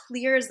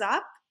clears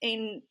up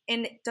and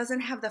it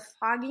doesn't have the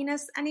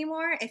fogginess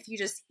anymore if you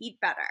just eat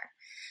better.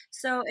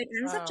 So it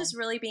ends up Wow. just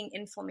really being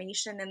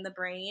inflammation in the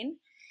brain.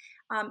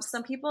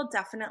 Some people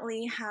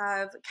definitely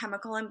have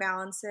chemical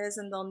imbalances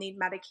and they'll need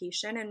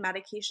medication, and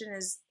medication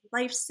is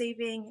life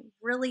saving,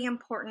 really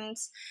important.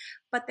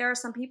 But there are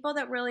some people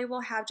that really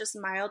will have just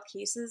mild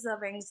cases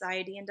of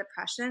anxiety and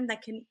depression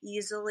that can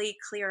easily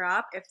clear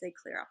up if they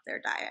clear up their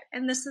diet.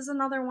 And this is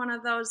another one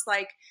of those,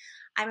 like,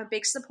 I'm a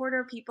big supporter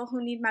of people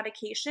who need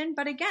medication,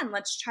 but again,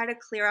 let's try to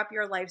clear up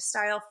your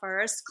lifestyle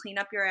first, clean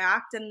up your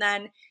act, and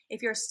then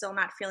if you're still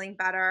not feeling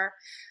better,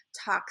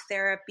 talk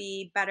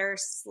therapy, better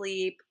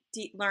sleep,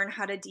 learn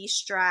how to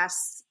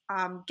de-stress,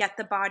 get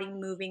the body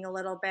moving a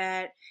little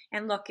bit,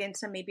 and look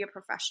into maybe a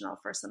professional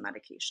for some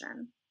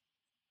medication.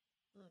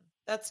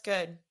 That's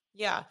good.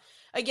 Yeah.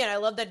 Again, I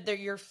love that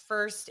your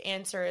first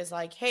answer is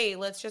like, hey,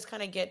 let's just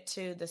kind of get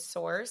to the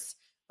source.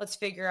 Let's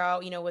figure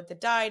out, with the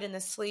diet and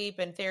the sleep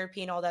and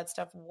therapy and all that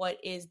stuff, what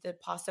is the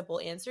possible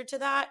answer to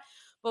that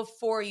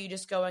before you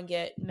just go and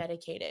get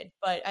medicated.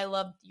 But I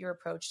love your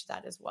approach to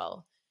that as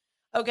well.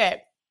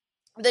 Okay.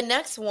 The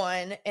next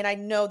one, and I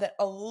know that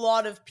a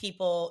lot of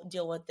people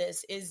deal with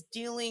this, is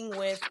dealing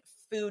with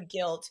food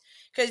guilt.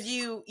 Because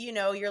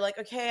you're like,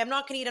 okay, I'm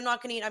not gonna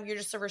eat. You're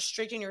just so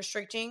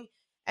restricting.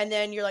 And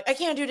then you're like, I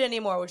can't do it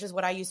anymore, which is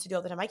what I used to do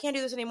all the time. I can't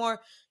do this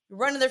anymore. You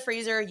run to the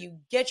freezer, you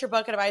get your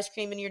bucket of ice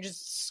cream, and you're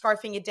just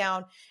scarfing it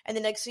down. And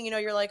the next thing you know,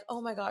 you're like,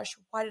 oh my gosh,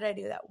 why did I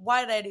do that?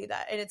 Why did I do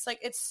that? And it's like,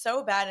 it's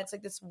so bad. It's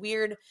like this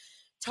weird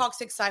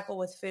toxic cycle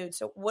with food.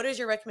 So, what is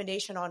your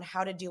recommendation on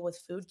how to deal with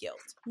food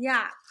guilt?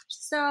 Yeah.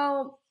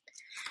 So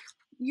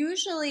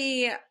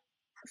usually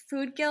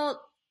food guilt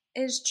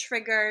is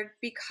triggered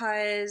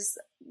because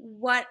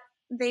what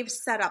they've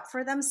set up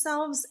for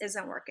themselves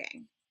isn't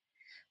working.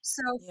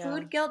 So Yeah.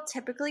 food guilt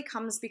typically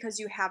comes because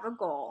you have a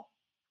goal,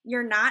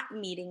 you're not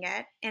meeting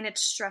it, and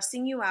it's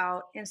stressing you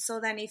out. And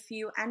so then if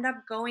you end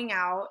up going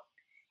out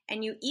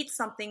and you eat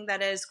something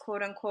that is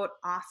quote unquote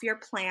off your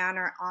plan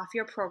or off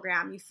your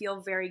program, you feel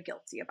very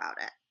guilty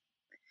about it.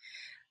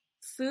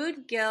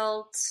 Food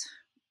guilt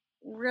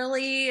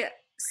really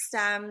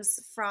stems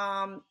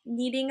from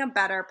needing a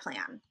better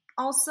plan.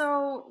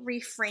 Also,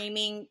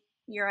 reframing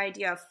your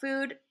idea of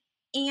food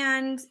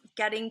and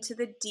getting to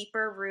the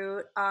deeper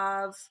root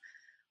of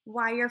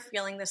why you're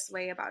feeling this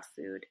way about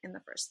food in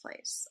the first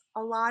place.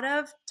 A lot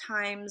of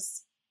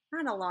times,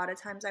 not a lot of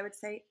times, I would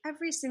say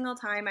every single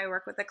time I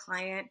work with a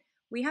client,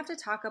 we have to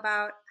talk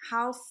about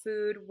how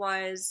food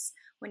was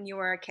when you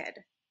were a kid.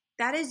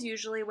 That is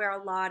usually where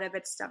a lot of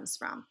it stems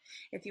from.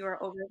 If you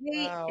were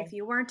overweight, if Wow.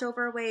 you weren't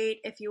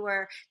overweight, if you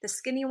were the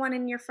skinny one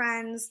in your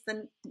friends,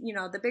 then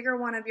the bigger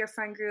one of your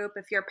friend group,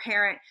 if your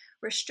parent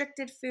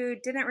restricted food,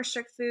 didn't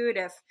restrict food,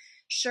 if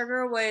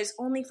sugar was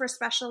only for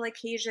special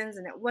occasions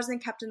and it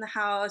wasn't kept in the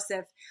house.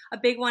 If a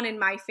big one in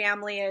my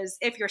family is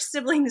if your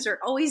siblings are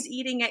always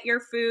eating at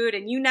your food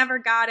and you never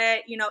got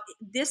it,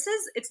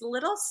 it's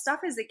little stuff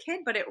as a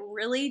kid, but it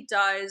really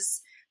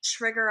does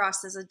trigger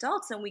us as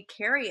adults and we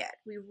carry it.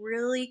 We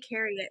really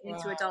carry it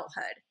into Wow.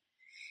 adulthood.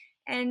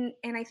 And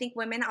I think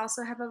women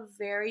also have a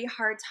very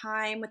hard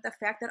time with the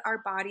fact that our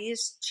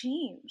bodies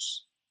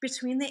change.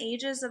 Between the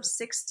ages of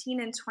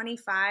 16 and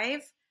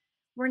 25,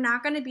 we're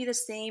not going to be the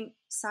same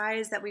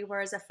size that we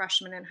were as a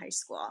freshman in high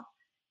school.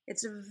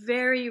 It's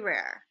very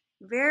rare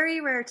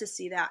to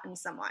see that in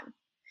someone.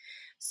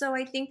 So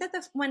I think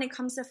that when it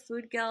comes to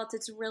food guilt,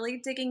 it's really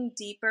digging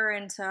deeper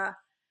into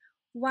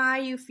why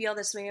you feel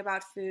this way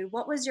about food.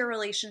 What was your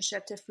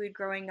relationship to food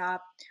growing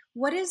up?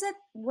 What is it?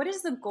 What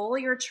is the goal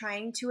you're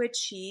trying to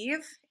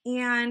achieve?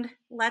 And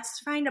let's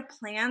find a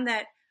plan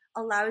that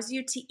allows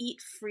you to eat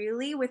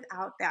freely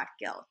without that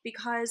guilt.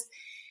 Because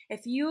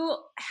if you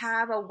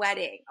have a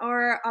wedding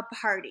or a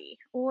party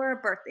or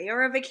a birthday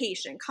or a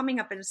vacation coming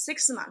up in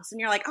 6 months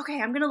and you're like, okay,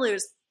 I'm going to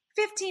lose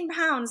 15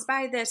 pounds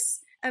by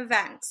this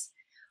event.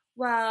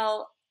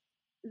 Well,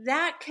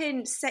 that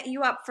can set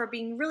you up for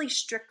being really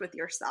strict with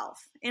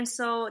yourself. And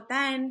so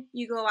then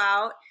you go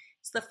out,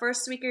 it's the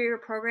first week of your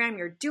program,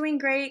 you're doing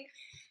great.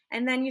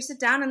 And then you sit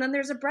down and then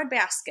there's a bread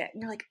basket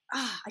and you're like,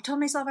 I told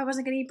myself I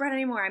wasn't going to eat bread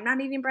anymore. I'm not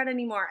eating bread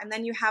anymore. And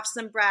then you have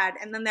some bread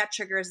and then that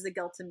triggers the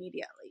guilt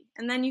immediately.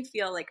 And then you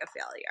feel like a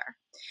failure.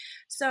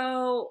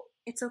 So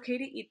it's okay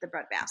to eat the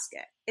bread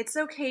basket. It's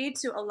okay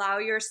to allow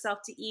yourself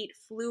to eat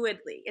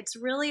fluidly. It's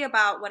really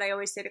about what I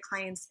always say to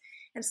clients.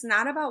 It's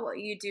not about what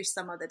you do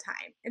some of the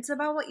time. It's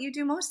about what you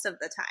do most of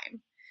the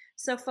time.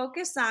 So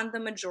focus on the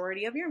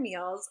majority of your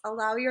meals.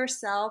 Allow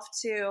yourself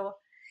to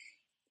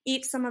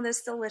eat some of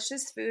this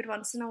delicious food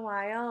once in a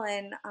while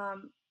and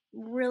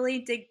really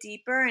dig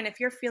deeper. And if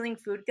you're feeling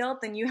food guilt,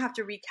 then you have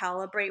to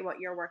recalibrate what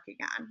you're working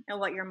on and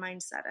what your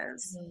mindset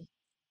is. Mhm.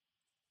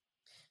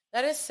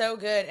 That is so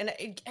good.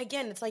 And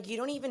again, it's like you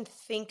don't even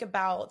think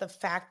about the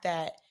fact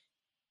that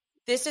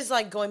this is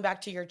like going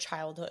back to your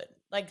childhood.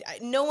 Like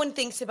no one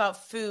thinks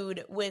about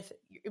food with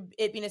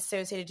it being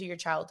associated to your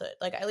childhood.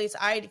 Like at least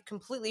I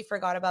completely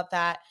forgot about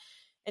that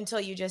until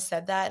you just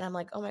said that. And I'm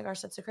like, oh my gosh,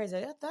 that's so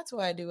crazy. That's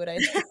why I do what I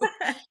do.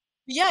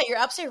 Yeah, you're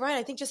absolutely right.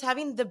 I think just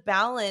having the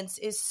balance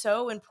is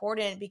so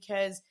important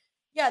because,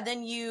 yeah,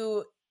 then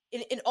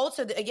and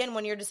also, again,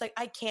 when you're just like,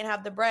 I can't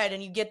have the bread,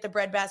 and you get the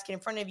bread basket in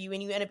front of you,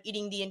 and you end up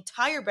eating the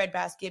entire bread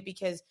basket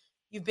because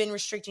you've been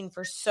restricting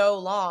for so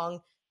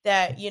long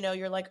that,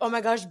 you're like, oh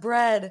my gosh,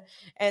 bread.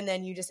 And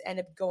then you just end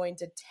up going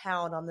to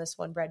town on this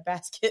one bread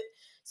basket.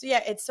 So,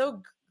 yeah, it's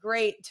so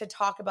great to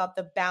talk about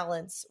the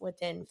balance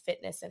within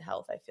fitness and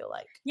health, I feel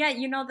like. Yeah,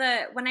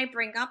 when I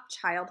bring up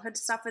childhood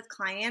stuff with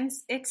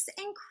clients, it's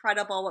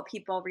incredible what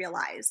people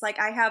realize. Like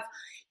I have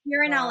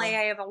here in LA, Wow.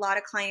 I have a lot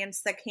of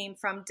clients that came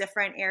from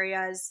different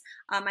areas.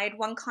 I had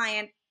one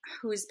client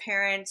whose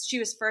parents, she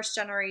was first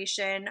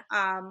generation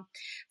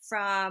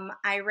from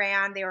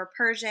Iran. They were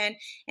Persian,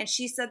 and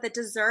she said that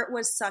dessert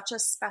was such a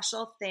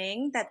special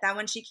thing that then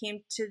when she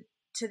came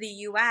to the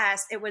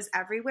US, it was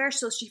everywhere.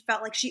 So she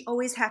felt like she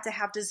always had to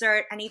have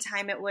dessert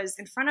anytime it was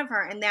in front of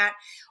her. And that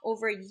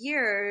over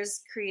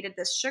years created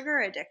this sugar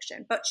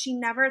addiction. But she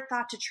never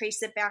thought to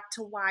trace it back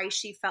to why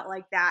she felt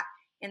like that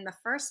in the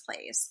first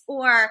place.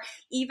 Or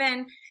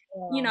even,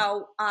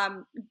 Wow.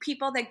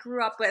 people that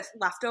grew up with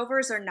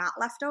leftovers or not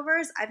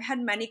leftovers. I've had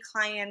many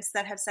clients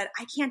that have said,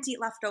 I can't eat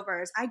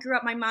leftovers. I grew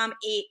up, my mom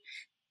ate,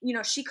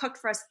 she cooked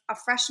for us a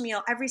fresh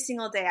meal every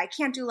single day. I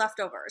can't do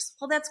leftovers.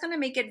 Well, that's going to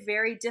make it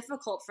very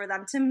difficult for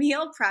them to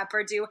meal prep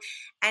or do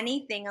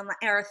anything,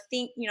 or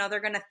think,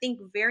 they're going to think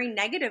very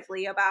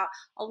negatively about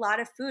a lot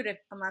of food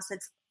unless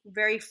it's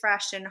very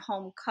fresh and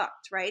home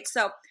cooked, right?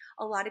 So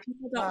a lot of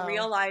people don't Wow.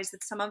 realize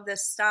that some of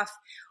this stuff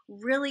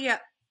really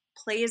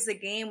plays a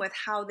game with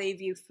how they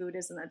view food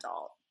as an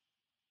adult.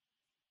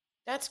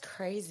 That's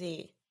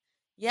crazy.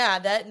 Yeah,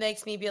 that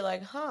makes me be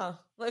like, huh,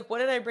 like what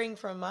did I bring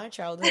from my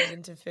childhood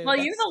into food? Well,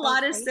 you That's have a so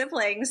lot of crazy.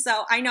 siblings,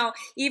 so I know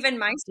even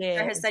my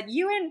sister has Did. said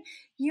you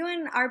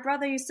and our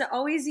brother used to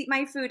always eat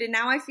my food, and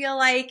now I feel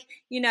like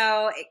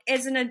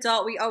as an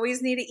adult we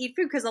always need to eat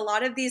food because a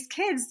lot of these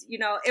kids,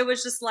 it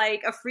was just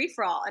like a free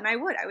for all, and I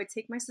would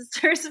take my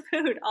sister's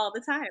food all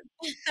the time.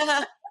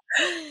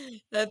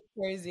 That's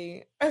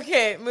crazy.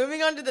 Okay,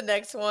 moving on to the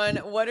next one.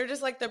 What are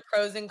just like the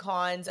pros and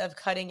cons of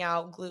cutting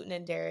out gluten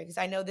and dairy? Because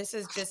I know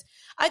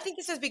I think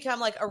this has become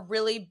like a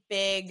really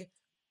big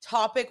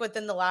topic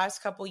within the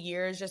last couple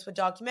years, just with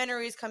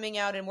documentaries coming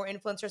out and more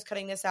influencers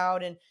cutting this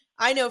out. And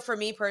I know for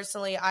me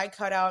personally, I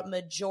cut out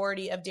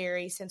majority of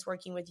dairy since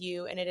working with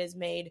you, and it has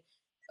made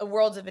a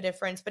world of a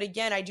difference. But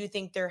again, I do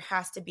think there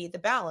has to be the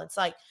balance.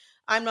 Like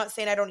I'm not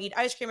saying I don't eat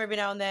ice cream every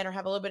now and then or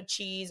have a little bit of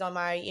cheese on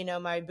my,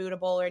 my Buddha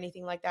bowl or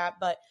anything like that.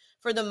 But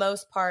for the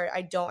most part,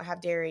 I don't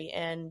have dairy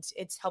and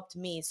it's helped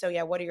me. So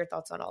yeah, what are your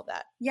thoughts on all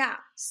that? Yeah,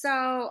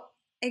 so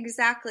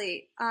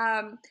exactly.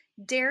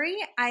 Dairy,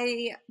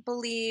 I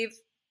believe,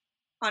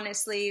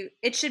 honestly,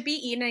 it should be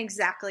eaten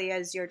exactly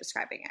as you're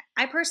describing it.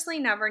 I personally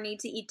never need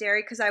to eat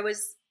dairy because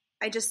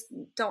I just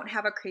don't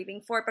have a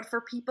craving for it. But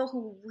for people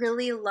who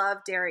really love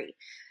dairy,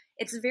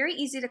 it's very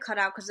easy to cut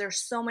out because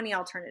there's so many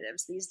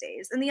alternatives these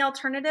days. And the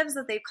alternatives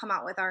that they've come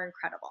out with are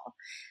incredible.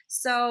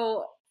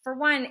 So for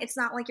one, it's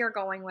not like you're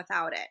going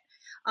without it.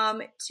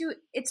 Two,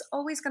 it's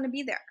always going to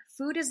be there.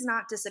 Food is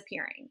not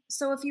disappearing.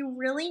 So if you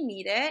really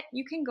need it,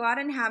 you can go out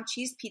and have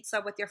cheese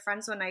pizza with your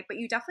friends one night, but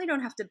you definitely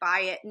don't have to buy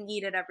it and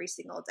eat it every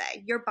single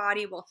day. Your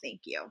body will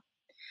thank you.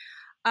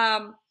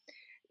 Um,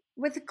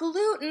 with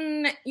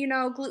gluten,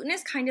 gluten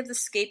is kind of the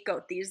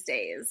scapegoat these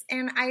days.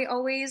 And I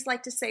always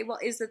like to say, well,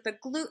 is it the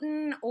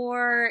gluten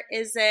or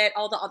is it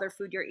all the other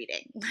food you're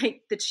eating,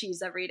 like the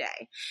cheese every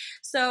day?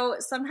 So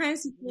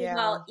sometimes people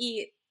will Yeah.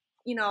 eat,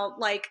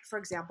 like for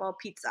example,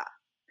 pizza.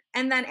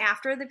 And then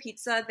after the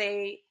pizza,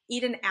 they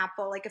eat an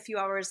apple like a few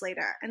hours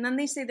later. And then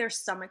they say their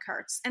stomach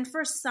hurts. And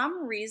for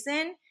some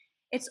reason,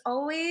 it's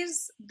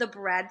always the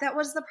bread that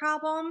was the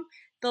problem.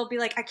 They'll be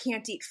like, I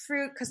can't eat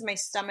fruit because my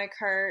stomach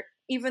hurt,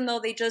 even though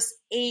they just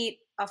ate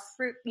a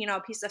fruit, a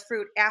piece of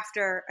fruit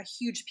after a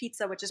huge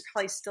pizza, which is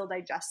probably still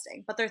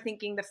digesting. But they're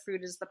thinking the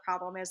fruit is the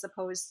problem as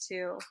opposed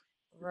to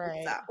the Right.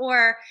 pizza.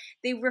 Or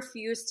they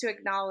refuse to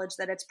acknowledge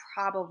that it's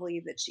probably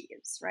the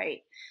cheese,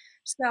 right?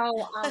 So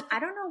I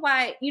don't know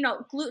why,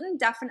 gluten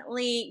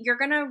definitely, you're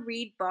going to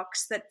read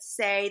books that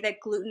say that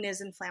gluten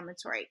is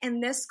inflammatory.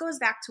 And this goes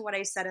back to what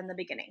I said in the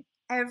beginning.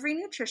 Every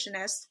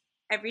nutritionist,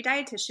 every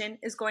dietitian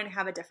is going to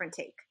have a different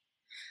take.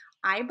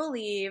 I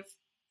believe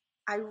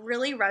I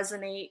really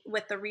resonate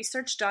with the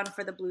research done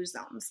for the blue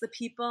zones, the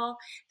people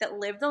that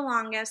live the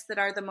longest, that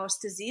are the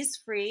most disease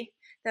free,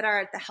 that are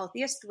at the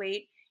healthiest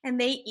weight, and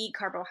they eat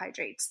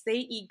carbohydrates, they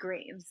eat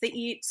grains, they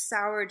eat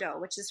sourdough,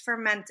 which is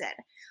fermented.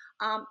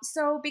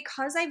 So,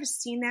 because I've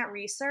seen that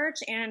research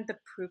and the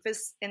proof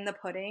is in the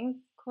pudding,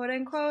 quote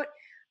unquote,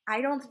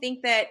 I don't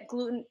think that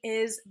gluten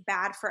is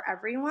bad for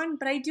everyone,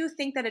 but I do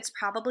think that it's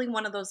probably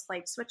one of those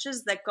light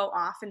switches that go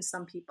off in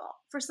some people.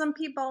 For some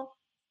people,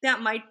 that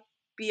might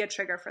be a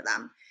trigger for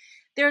them.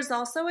 There's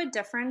also a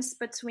difference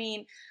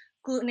between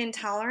gluten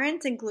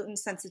intolerance and gluten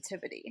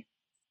sensitivity.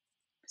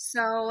 So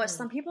Mm.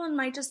 some people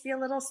might just be a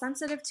little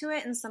sensitive to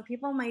it, and some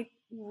people might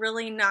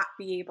really not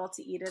be able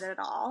to eat it at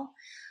all.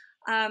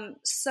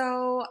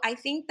 So I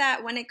think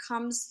that when it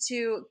comes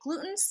to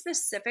gluten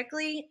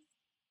specifically,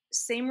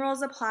 same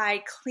rules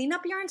apply. Clean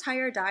up your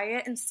entire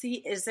diet and see,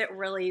 is it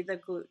really the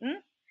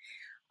gluten?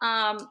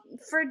 Um,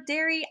 for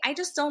dairy, I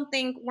just don't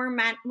think we're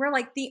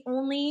like the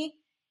only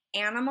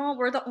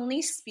we're the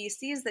only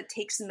species that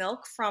takes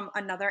milk from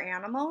another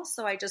animal.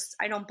 So I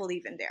don't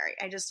believe in dairy.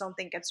 I just don't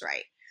think it's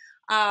right.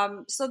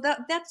 So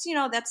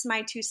that's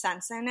my 2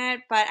 cents in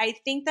it. But I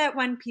think that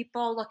when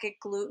people look at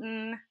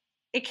gluten,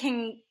 it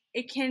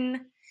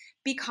can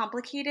be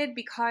complicated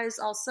because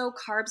also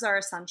carbs are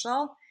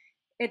essential.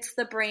 It's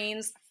the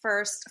brain's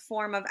first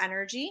form of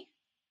energy.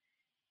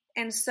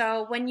 And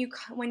so when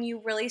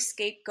you really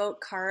scapegoat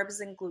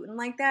carbs and gluten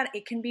like that,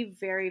 it can be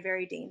very,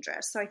 very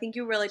dangerous. So I think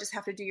you really just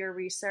have to do your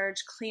research,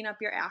 clean up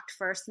your act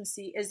first, and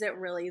see, is it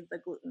really the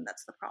gluten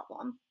that's the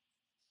problem?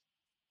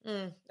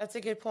 That's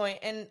a good point.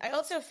 And I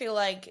also feel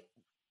like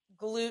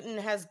gluten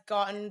has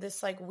gotten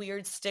this like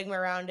weird stigma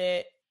around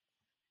it.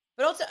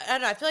 But also, I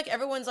don't know, I feel like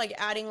everyone's like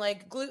adding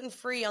like gluten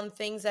free on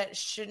things that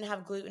shouldn't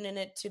have gluten in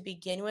it to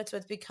begin with. So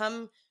it's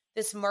become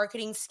this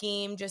marketing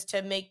scheme just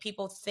to make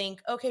people think,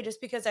 okay,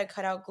 just because I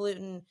cut out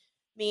gluten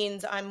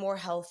means I'm more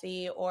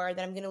healthy or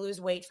that I'm going to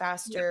lose weight Yeah.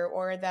 faster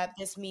or that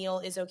this meal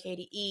is okay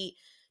to eat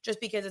just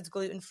because it's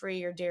gluten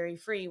free or dairy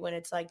free when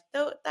it's like,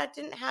 though that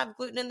didn't have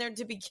gluten in there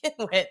to begin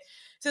with.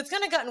 So it's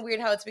kind of gotten weird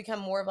how it's become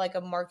more of like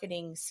a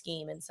marketing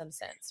scheme in some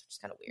sense, which is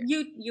kind of weird.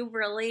 You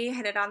really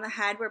hit it on the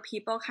head where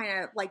people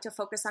kind of like to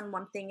focus on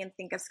one thing and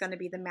think it's going to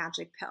be the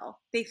magic pill.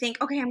 They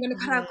think, okay, I'm going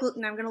to cut Mhm. out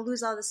gluten, I'm going to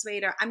lose all this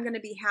weight, or I'm going to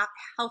be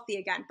healthy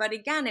again. But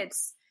again,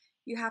 it's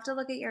you have to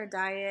look at your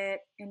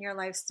diet and your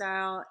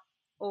lifestyle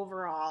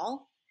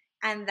overall,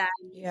 and then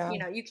Yeah.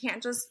 you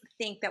can't just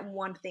think that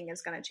one thing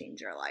is going to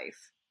change your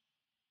life.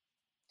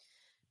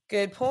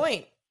 Good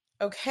point.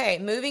 Okay,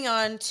 moving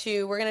on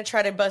to, we're going to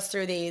try to bust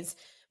through these.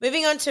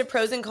 Moving on to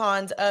pros and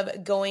cons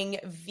of going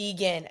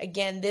vegan.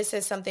 Again, this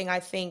is something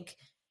I think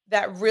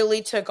that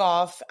really took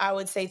off, I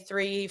would say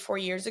 3, 4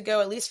 years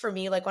ago, at least for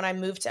me. Like when I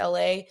moved to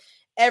LA,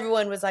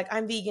 everyone was like,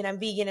 I'm vegan, I'm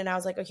vegan. And I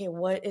was like, okay,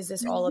 what is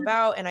this all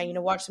about? And I,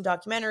 watched some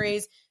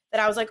documentaries that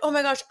I was like, oh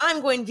my gosh,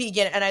 I'm going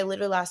vegan. And I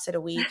literally lasted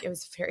a week. It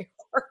was very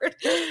hard.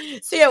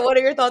 So, yeah, what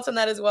are your thoughts on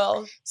that as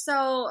well?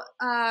 So,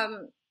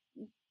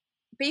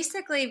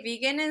 basically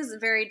vegan is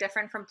very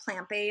different from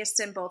plant-based,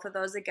 and both of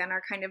those again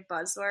are kind of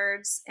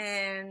buzzwords.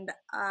 And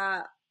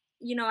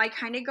I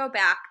kind of go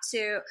back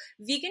to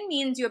vegan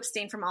means you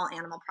abstain from all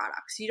animal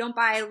products. You don't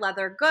buy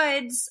leather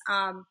goods.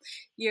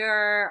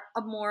 You're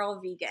a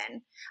moral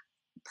vegan.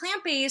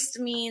 Plant-based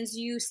means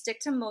you stick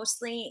to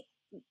mostly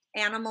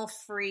animal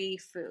free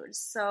foods.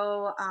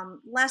 So,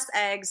 less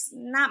eggs,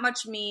 not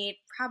much meat,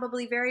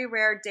 probably very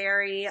rare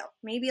dairy,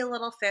 maybe a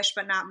little fish,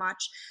 but not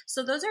much.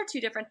 So, those are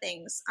two different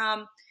things.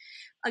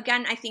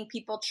 Again, I think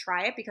people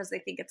try it because they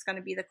think it's going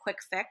to be the quick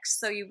fix.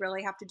 So you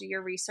really have to do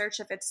your research.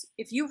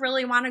 If you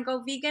really want to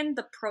go vegan,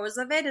 the pros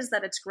of it is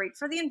that it's great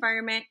for the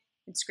environment,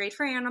 it's great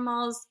for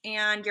animals,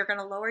 and you're going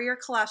to lower your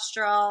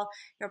cholesterol.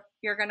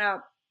 You're going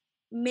to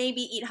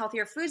maybe eat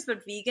healthier foods,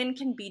 but vegan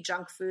can be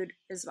junk food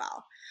as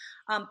well.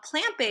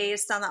 Plant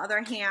based, on the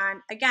other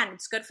hand, again,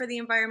 it's good for the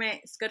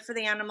environment, it's good for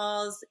the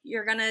animals.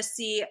 You're going to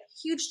see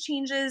huge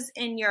changes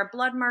in your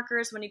blood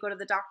markers when you go to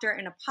the doctor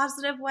in a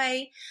positive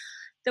way.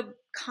 The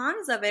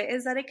cons of it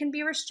is that it can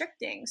be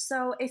restricting.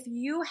 So if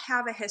you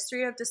have a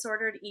history of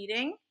disordered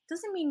eating,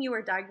 doesn't mean you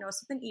were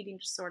diagnosed with an eating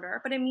disorder,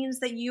 but it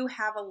means that you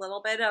have a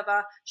little bit of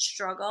a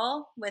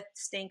struggle with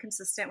staying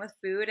consistent with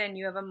food and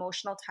you have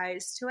emotional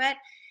ties to it,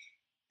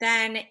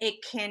 then it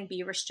can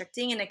be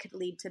restricting and it could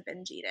lead to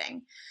binge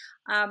eating.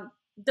 Um,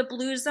 the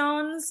blue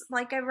zones,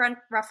 like I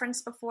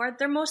referenced before,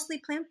 they're mostly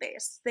plant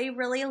based. They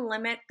really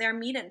limit their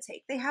meat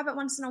intake. They have it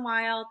once in a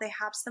while, they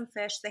have some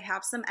fish, they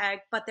have some egg,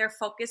 but their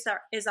focus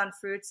is on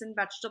fruits and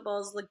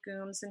vegetables,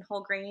 legumes, and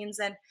whole grains.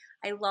 And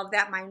I love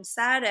that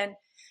mindset. And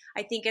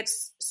I think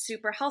it's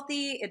super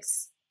healthy.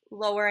 It's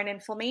lower in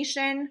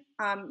inflammation.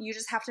 You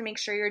just have to make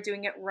sure you're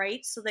doing it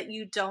right so that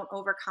you don't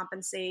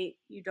overcompensate,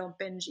 you don't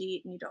binge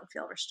eat, and you don't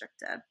feel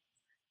restricted.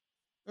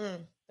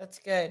 That's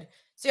good.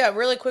 So yeah,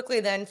 really quickly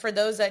then, for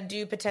those that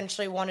do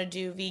potentially want to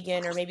do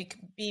vegan or maybe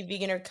be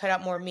vegan or cut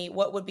out more meat,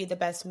 what would be the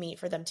best meat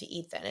for them to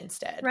eat then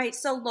instead? Right.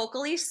 So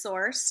locally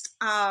sourced,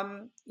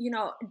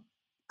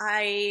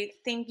 I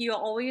think you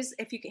always,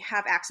 if you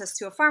have access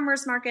to a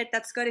farmer's market,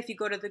 that's good. If you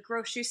go to the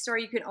grocery store,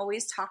 you can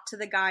always talk to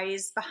the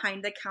guys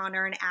behind the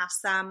counter and ask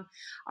them,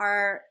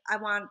 I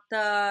want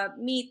the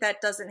meat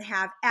that doesn't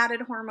have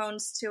added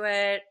hormones to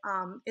it.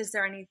 Is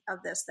there any of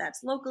this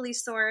that's locally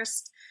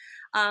sourced?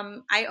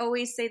 I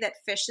always say that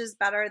fish is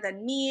better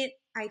than meat.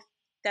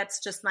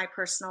 That's just my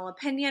personal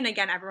opinion.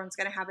 Again, everyone's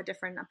going to have a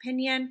different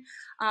opinion.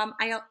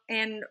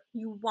 And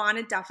you want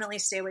to definitely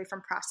stay away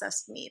from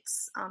processed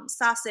meats,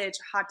 sausage,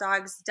 hot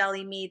dogs,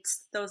 deli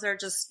meats. Those are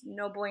just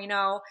no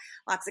bueno.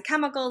 Lots of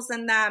chemicals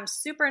in them,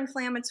 super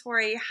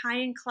inflammatory, high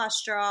in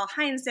cholesterol,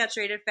 high in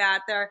saturated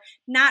fat. They're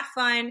not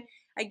fun.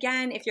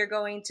 Again, if you're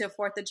going to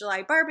 4th of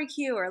July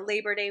barbecue or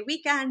Labor Day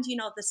weekend,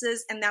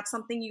 and that's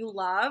something you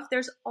love.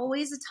 There's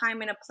always a time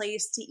and a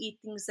place to eat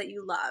things that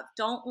you love.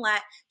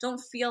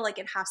 Don't feel like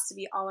it has to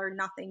be all or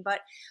nothing,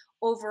 but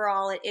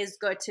overall, it is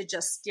good to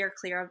just steer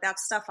clear of that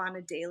stuff on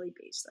a daily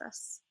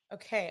basis.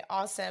 Okay,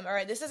 awesome. All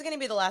right, this is going to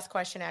be the last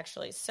question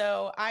actually.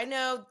 So I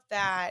know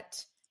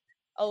that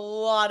a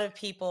lot of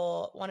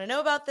people want to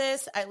know about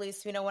this. At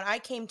least, when I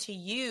came to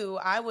you,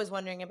 I was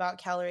wondering about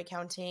calorie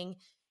counting.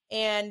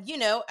 And,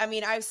 I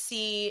mean, I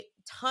see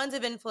tons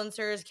of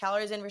influencers,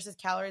 calories in versus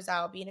calories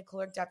out, being a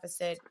caloric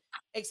deficit,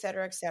 et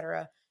cetera, et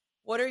cetera.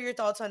 What are your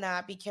thoughts on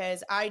that?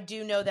 Because I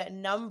do know that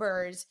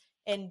numbers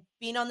and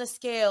being on the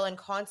scale and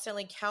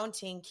constantly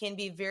counting can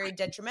be very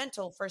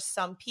detrimental for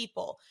some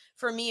people.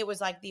 For me, it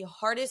was like the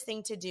hardest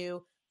thing to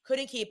do,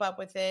 couldn't keep up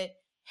with it,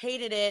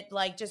 hated it,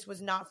 like just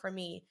was not for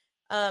me.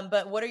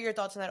 But what are your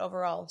thoughts on that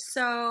overall?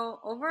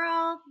 So,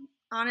 overall,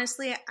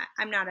 honestly,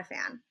 I'm not a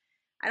fan.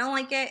 I don't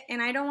like it,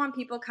 and I don't want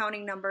people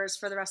counting numbers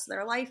for the rest of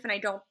their life, and I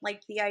don't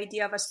like the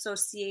idea of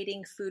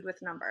associating food with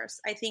numbers.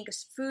 I think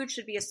food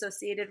should be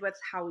associated with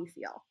how we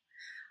feel.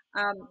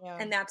 Yeah.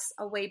 And that's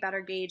a way better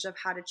gauge of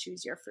how to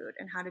choose your food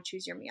and how to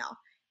choose your meal.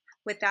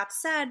 With that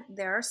said,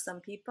 there are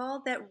some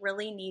people that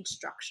really need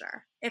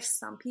structure. If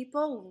some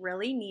people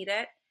really need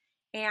it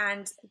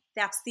and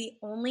that's the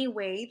only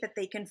way that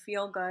they can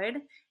feel good,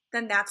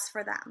 then that's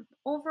for them.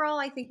 Overall,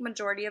 I think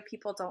majority of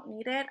people don't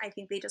need it. I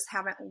think they just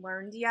haven't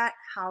learned yet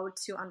how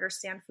to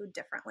understand food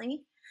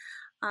differently.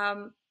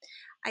 Um,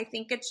 I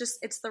think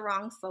it's the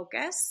wrong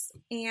focus,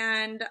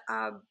 and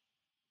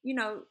you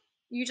know,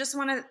 you just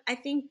want to. I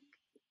think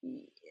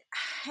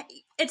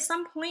at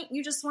some point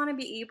you just want to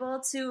be able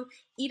to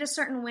eat a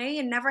certain way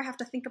and never have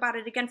to think about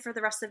it again for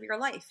the rest of your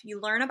life. You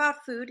learn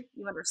about food,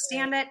 you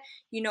understand Right. it,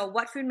 you know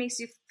what food makes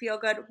you feel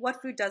good, what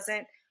food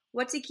doesn't,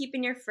 what to keep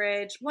in your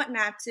fridge, what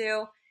not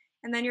to,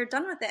 and then you're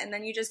done with it, and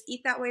then you just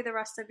eat that way the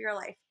rest of your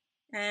life.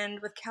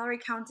 And with calorie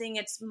counting,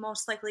 it's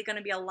most likely going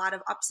to be a lot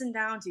of ups and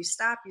downs. You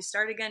stop, you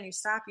start again, you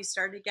stop, you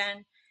start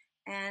again.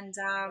 And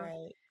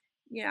Right.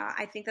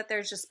 I think that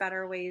there's just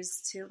better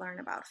ways to learn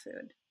about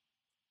food.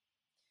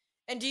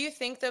 And do you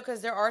think though,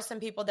 because there are some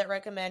people that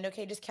recommend,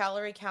 okay, just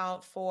calorie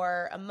count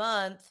for a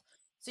month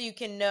so you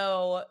can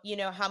know,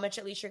 how much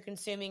at least you're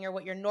consuming or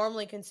what you're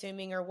normally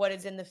consuming or what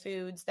is in the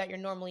foods that you're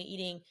normally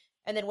eating.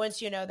 And then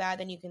once you know that,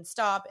 then you can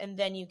stop and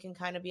then you can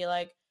kind of be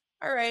like,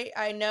 all right,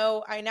 I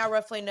now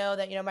roughly know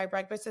that, my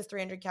breakfast is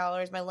 300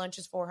 calories, my lunch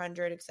is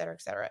 400, et cetera,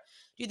 et cetera.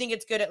 Do you think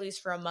it's good at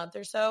least for a month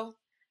or so?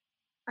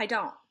 I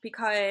don't,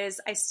 because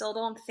I still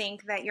don't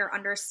think that you're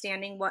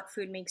understanding what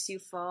food makes you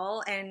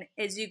full. And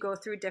as you go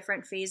through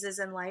different phases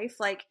in life,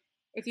 like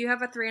if you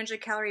have a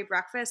 300-calorie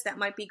breakfast, that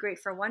might be great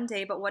for one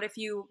day, but what if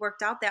you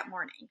worked out that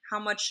morning? How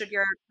much should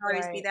your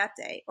calories be Right. that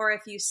day? Or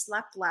if you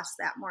slept less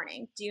that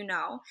morning, do you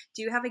know?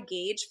 Do you have a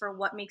gauge for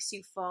what makes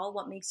you full,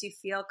 what makes you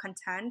feel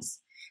content?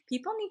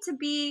 People need to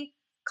be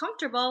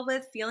comfortable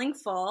with feeling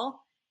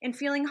full and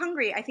feeling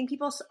hungry. I think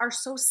people are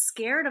so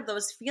scared of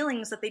those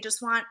feelings that they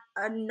just want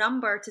a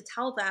number to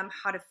tell them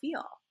how to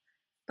feel.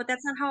 But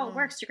that's not how it Mm.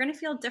 works. You're going to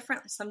feel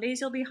differently. Some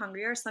days you'll be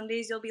hungrier, some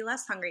days you'll be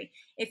less hungry.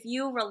 If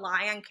you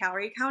rely on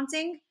calorie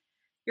counting,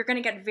 you're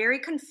going to get very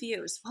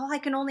confused. Well, I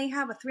can only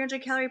have a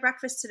 300-calorie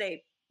breakfast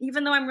today.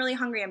 Even though I'm really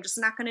hungry, I'm just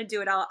not going to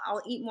do it.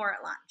 I'll eat more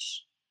at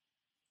lunch.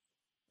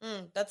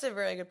 That's a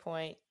very good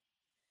point.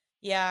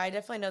 Yeah, I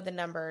definitely know the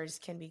numbers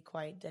can be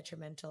quite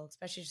detrimental,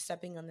 especially just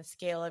stepping on the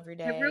scale every It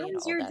day and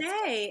ruins all your that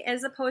stuff. day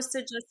as opposed to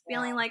just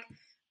feeling Yeah. like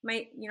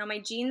my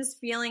jeans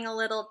feeling a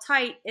little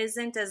tight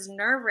isn't as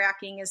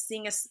nerve-wracking as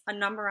seeing a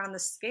number on the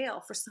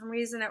scale. For some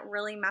reason, it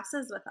really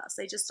messes with us.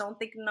 I just don't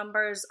think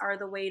numbers are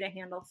the way to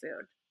handle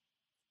food.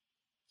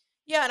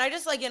 Yeah, and I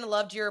just again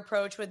loved your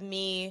approach with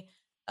me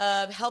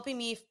of helping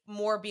me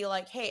more be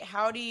like, hey,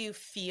 how do you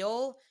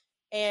feel?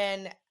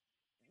 And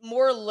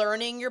more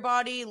learning your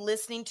body,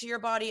 listening to your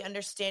body,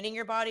 understanding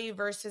your body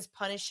versus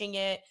punishing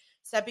it,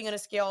 stepping on a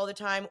scale all the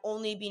time,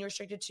 only being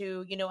restricted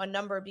to, a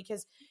number.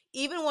 Because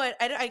even what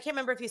I can't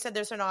remember if you said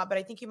this or not, but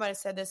I think you might have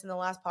said this in the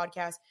last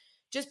podcast.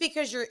 Just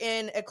because you're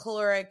in a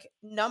caloric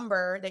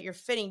number that you're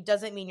fitting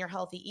doesn't mean you're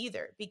healthy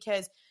either.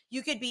 Because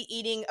you could be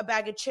eating a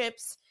bag of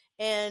chips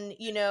and,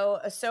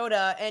 a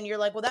soda, and you're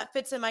like, well, that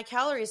fits in my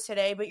calories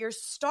today, but you're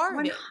starving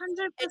and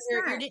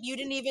 100%. you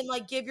didn't even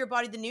like give your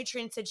body the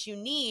nutrients that you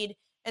need.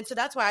 And so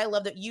that's why I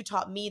love that you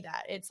taught me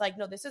that. It's like,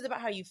 no, this is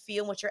about how you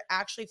feel and what you're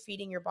actually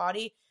feeding your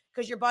body,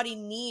 because your body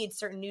needs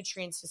certain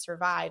nutrients to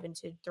survive and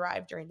to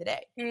thrive during the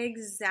day.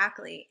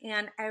 Exactly.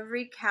 And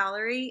every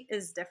calorie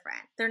is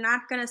different. They're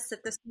not going to sit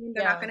the same.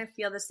 They're not Yeah, going to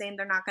feel the same.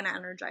 They're not going to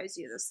energize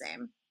you the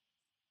same.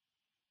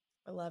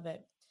 I love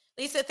it.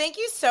 Lisa, thank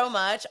you so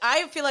much.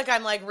 I feel like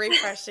I'm like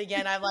refreshed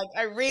again.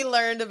 I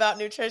relearned about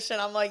nutrition.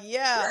 I'm like,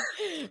 yeah,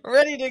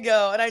 ready to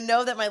go. And I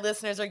know that my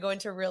listeners are going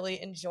to really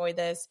enjoy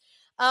this.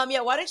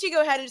 Yeah, why don't you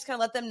go ahead and just kind of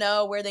let them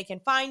know where they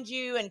can find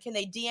you, and can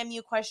they DM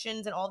you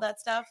questions and all that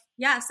stuff?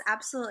 Yes,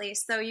 absolutely.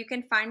 So you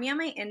can find me on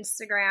my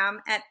Instagram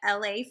at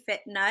LA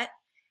Fitnut,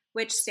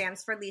 which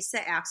stands for Lisa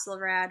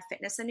Axelrad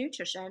Fitness and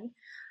Nutrition.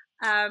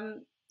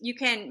 You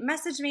can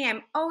message me.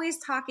 I'm always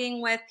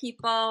talking with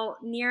people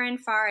near and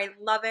far. I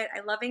love it.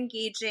 I love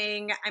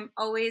engaging. I'm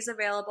always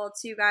available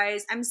to you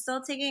guys. I'm still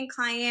taking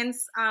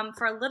clients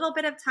for a little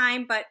bit of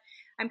time, but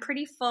I'm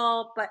pretty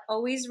full, but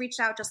always reach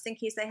out just in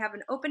case I have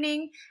an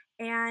opening,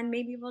 and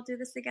maybe we'll do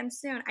this again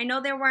soon. I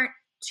know there weren't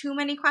too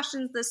many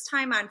questions this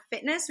time on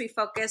fitness. We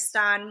focused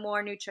on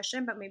more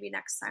nutrition, but maybe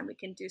next time we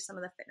can do some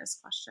of the fitness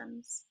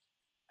questions.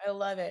 I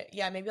love it.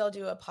 Yeah, maybe I'll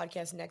do a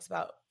podcast next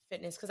about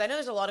fitness, because I know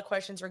there's a lot of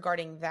questions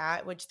regarding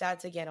that, which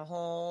that's again a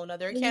whole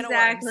nother can of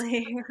worms.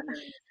 Exactly.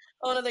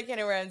 Whole nother can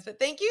of worms. But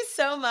thank you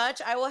so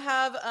much. I will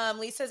have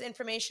Lisa's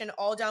information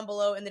all down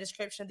below in the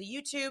description of the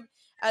YouTube,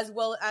 as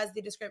well as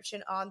the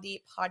description on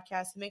the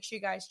podcast. So make sure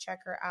you guys check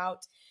her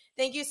out.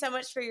 Thank you so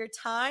much for your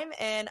time,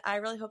 and I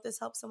really hope this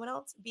helps someone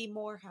else be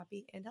more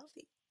happy and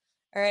healthy.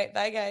 All right,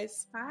 bye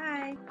guys.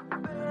 Bye.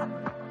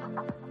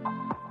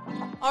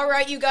 All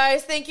right, you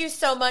guys, thank you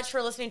so much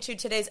for listening to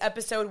today's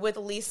episode with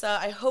Lisa.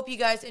 I hope you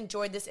guys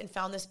enjoyed this and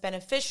found this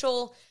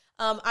beneficial.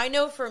 I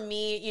know for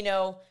me,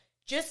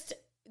 just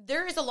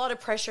there is a lot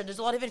of pressure. There's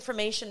a lot of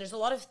information. There's a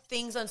lot of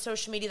things on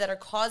social media that are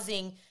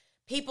causing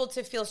people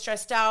to feel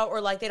stressed out,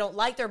 or like they don't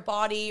like their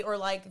body, or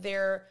like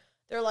they're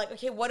like,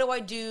 okay, what do I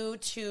do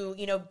to,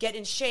 get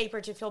in shape, or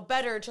to feel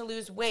better, to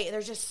lose weight?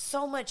 There's just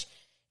so much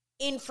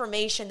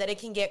information that it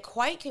can get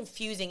quite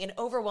confusing and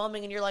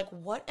overwhelming, and you're like,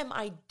 what am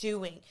I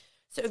doing?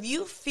 So if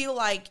you feel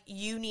like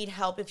you need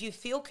help, if you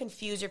feel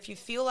confused, or if you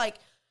feel like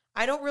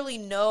I don't really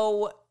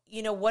know,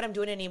 what I'm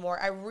doing anymore,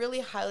 I really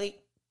highly,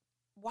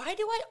 why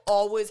do I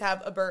always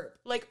have a burp?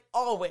 Like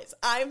always.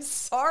 I'm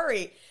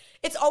sorry.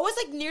 It's always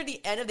like near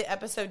the end of the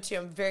episode too.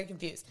 I'm very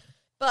confused.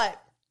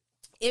 But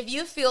if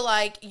you feel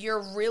like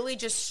you're really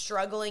just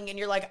struggling and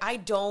you're like, I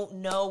don't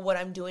know what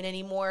I'm doing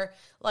anymore,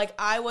 like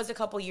I was a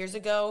couple years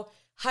ago,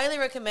 highly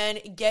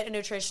recommend get a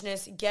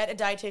nutritionist, get a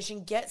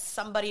dietitian, get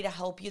somebody to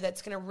help you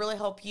that's going to really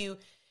help you,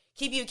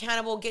 keep you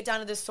accountable, get down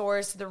to the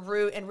source, the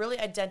root, and really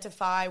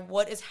identify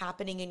what is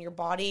happening in your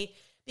body.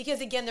 Because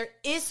again, there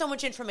is so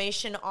much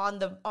information on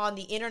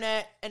the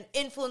internet and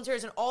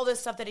influencers and all this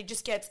stuff that it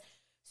just gets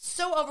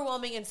so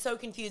overwhelming and so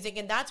confusing.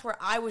 And that's where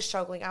I was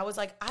struggling. I was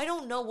like, I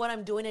don't know what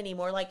I'm doing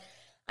anymore. Like,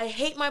 I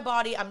hate my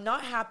body. I'm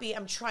not happy.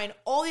 I'm trying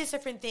all these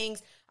different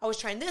things. I was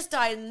trying this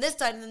diet and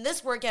then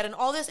this workout and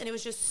all this. And it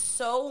was just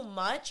so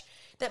much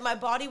that my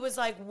body was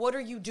like, what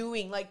are you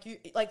doing? Like, you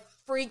like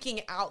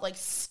freaking out, like,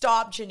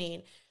 stop,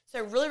 Janine. So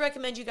I really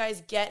recommend you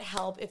guys get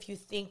help if you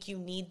think you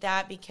need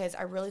that, because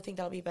I really think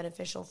that'll be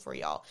beneficial for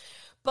y'all.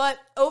 But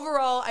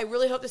overall, I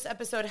really hope this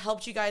episode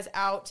helped you guys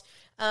out.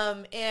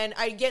 And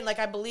I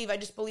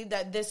just believe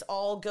that this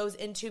all goes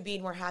into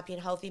being more happy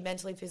and healthy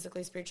mentally,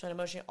 physically, spiritually, and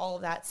emotionally, all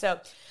of that. So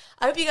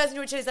I hope you guys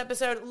enjoyed today's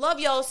episode. Love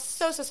y'all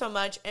so, so, so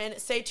much. And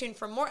stay tuned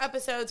for more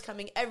episodes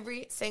coming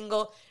every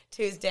single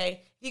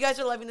Tuesday. If you guys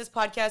are loving this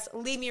podcast,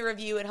 leave me a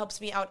review. It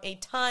helps me out a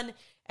ton.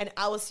 And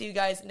I will see you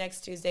guys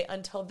next Tuesday.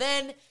 Until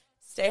then,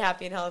 stay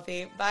happy and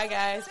healthy. Bye,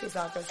 guys. Peace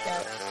out, Girl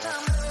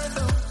Scout.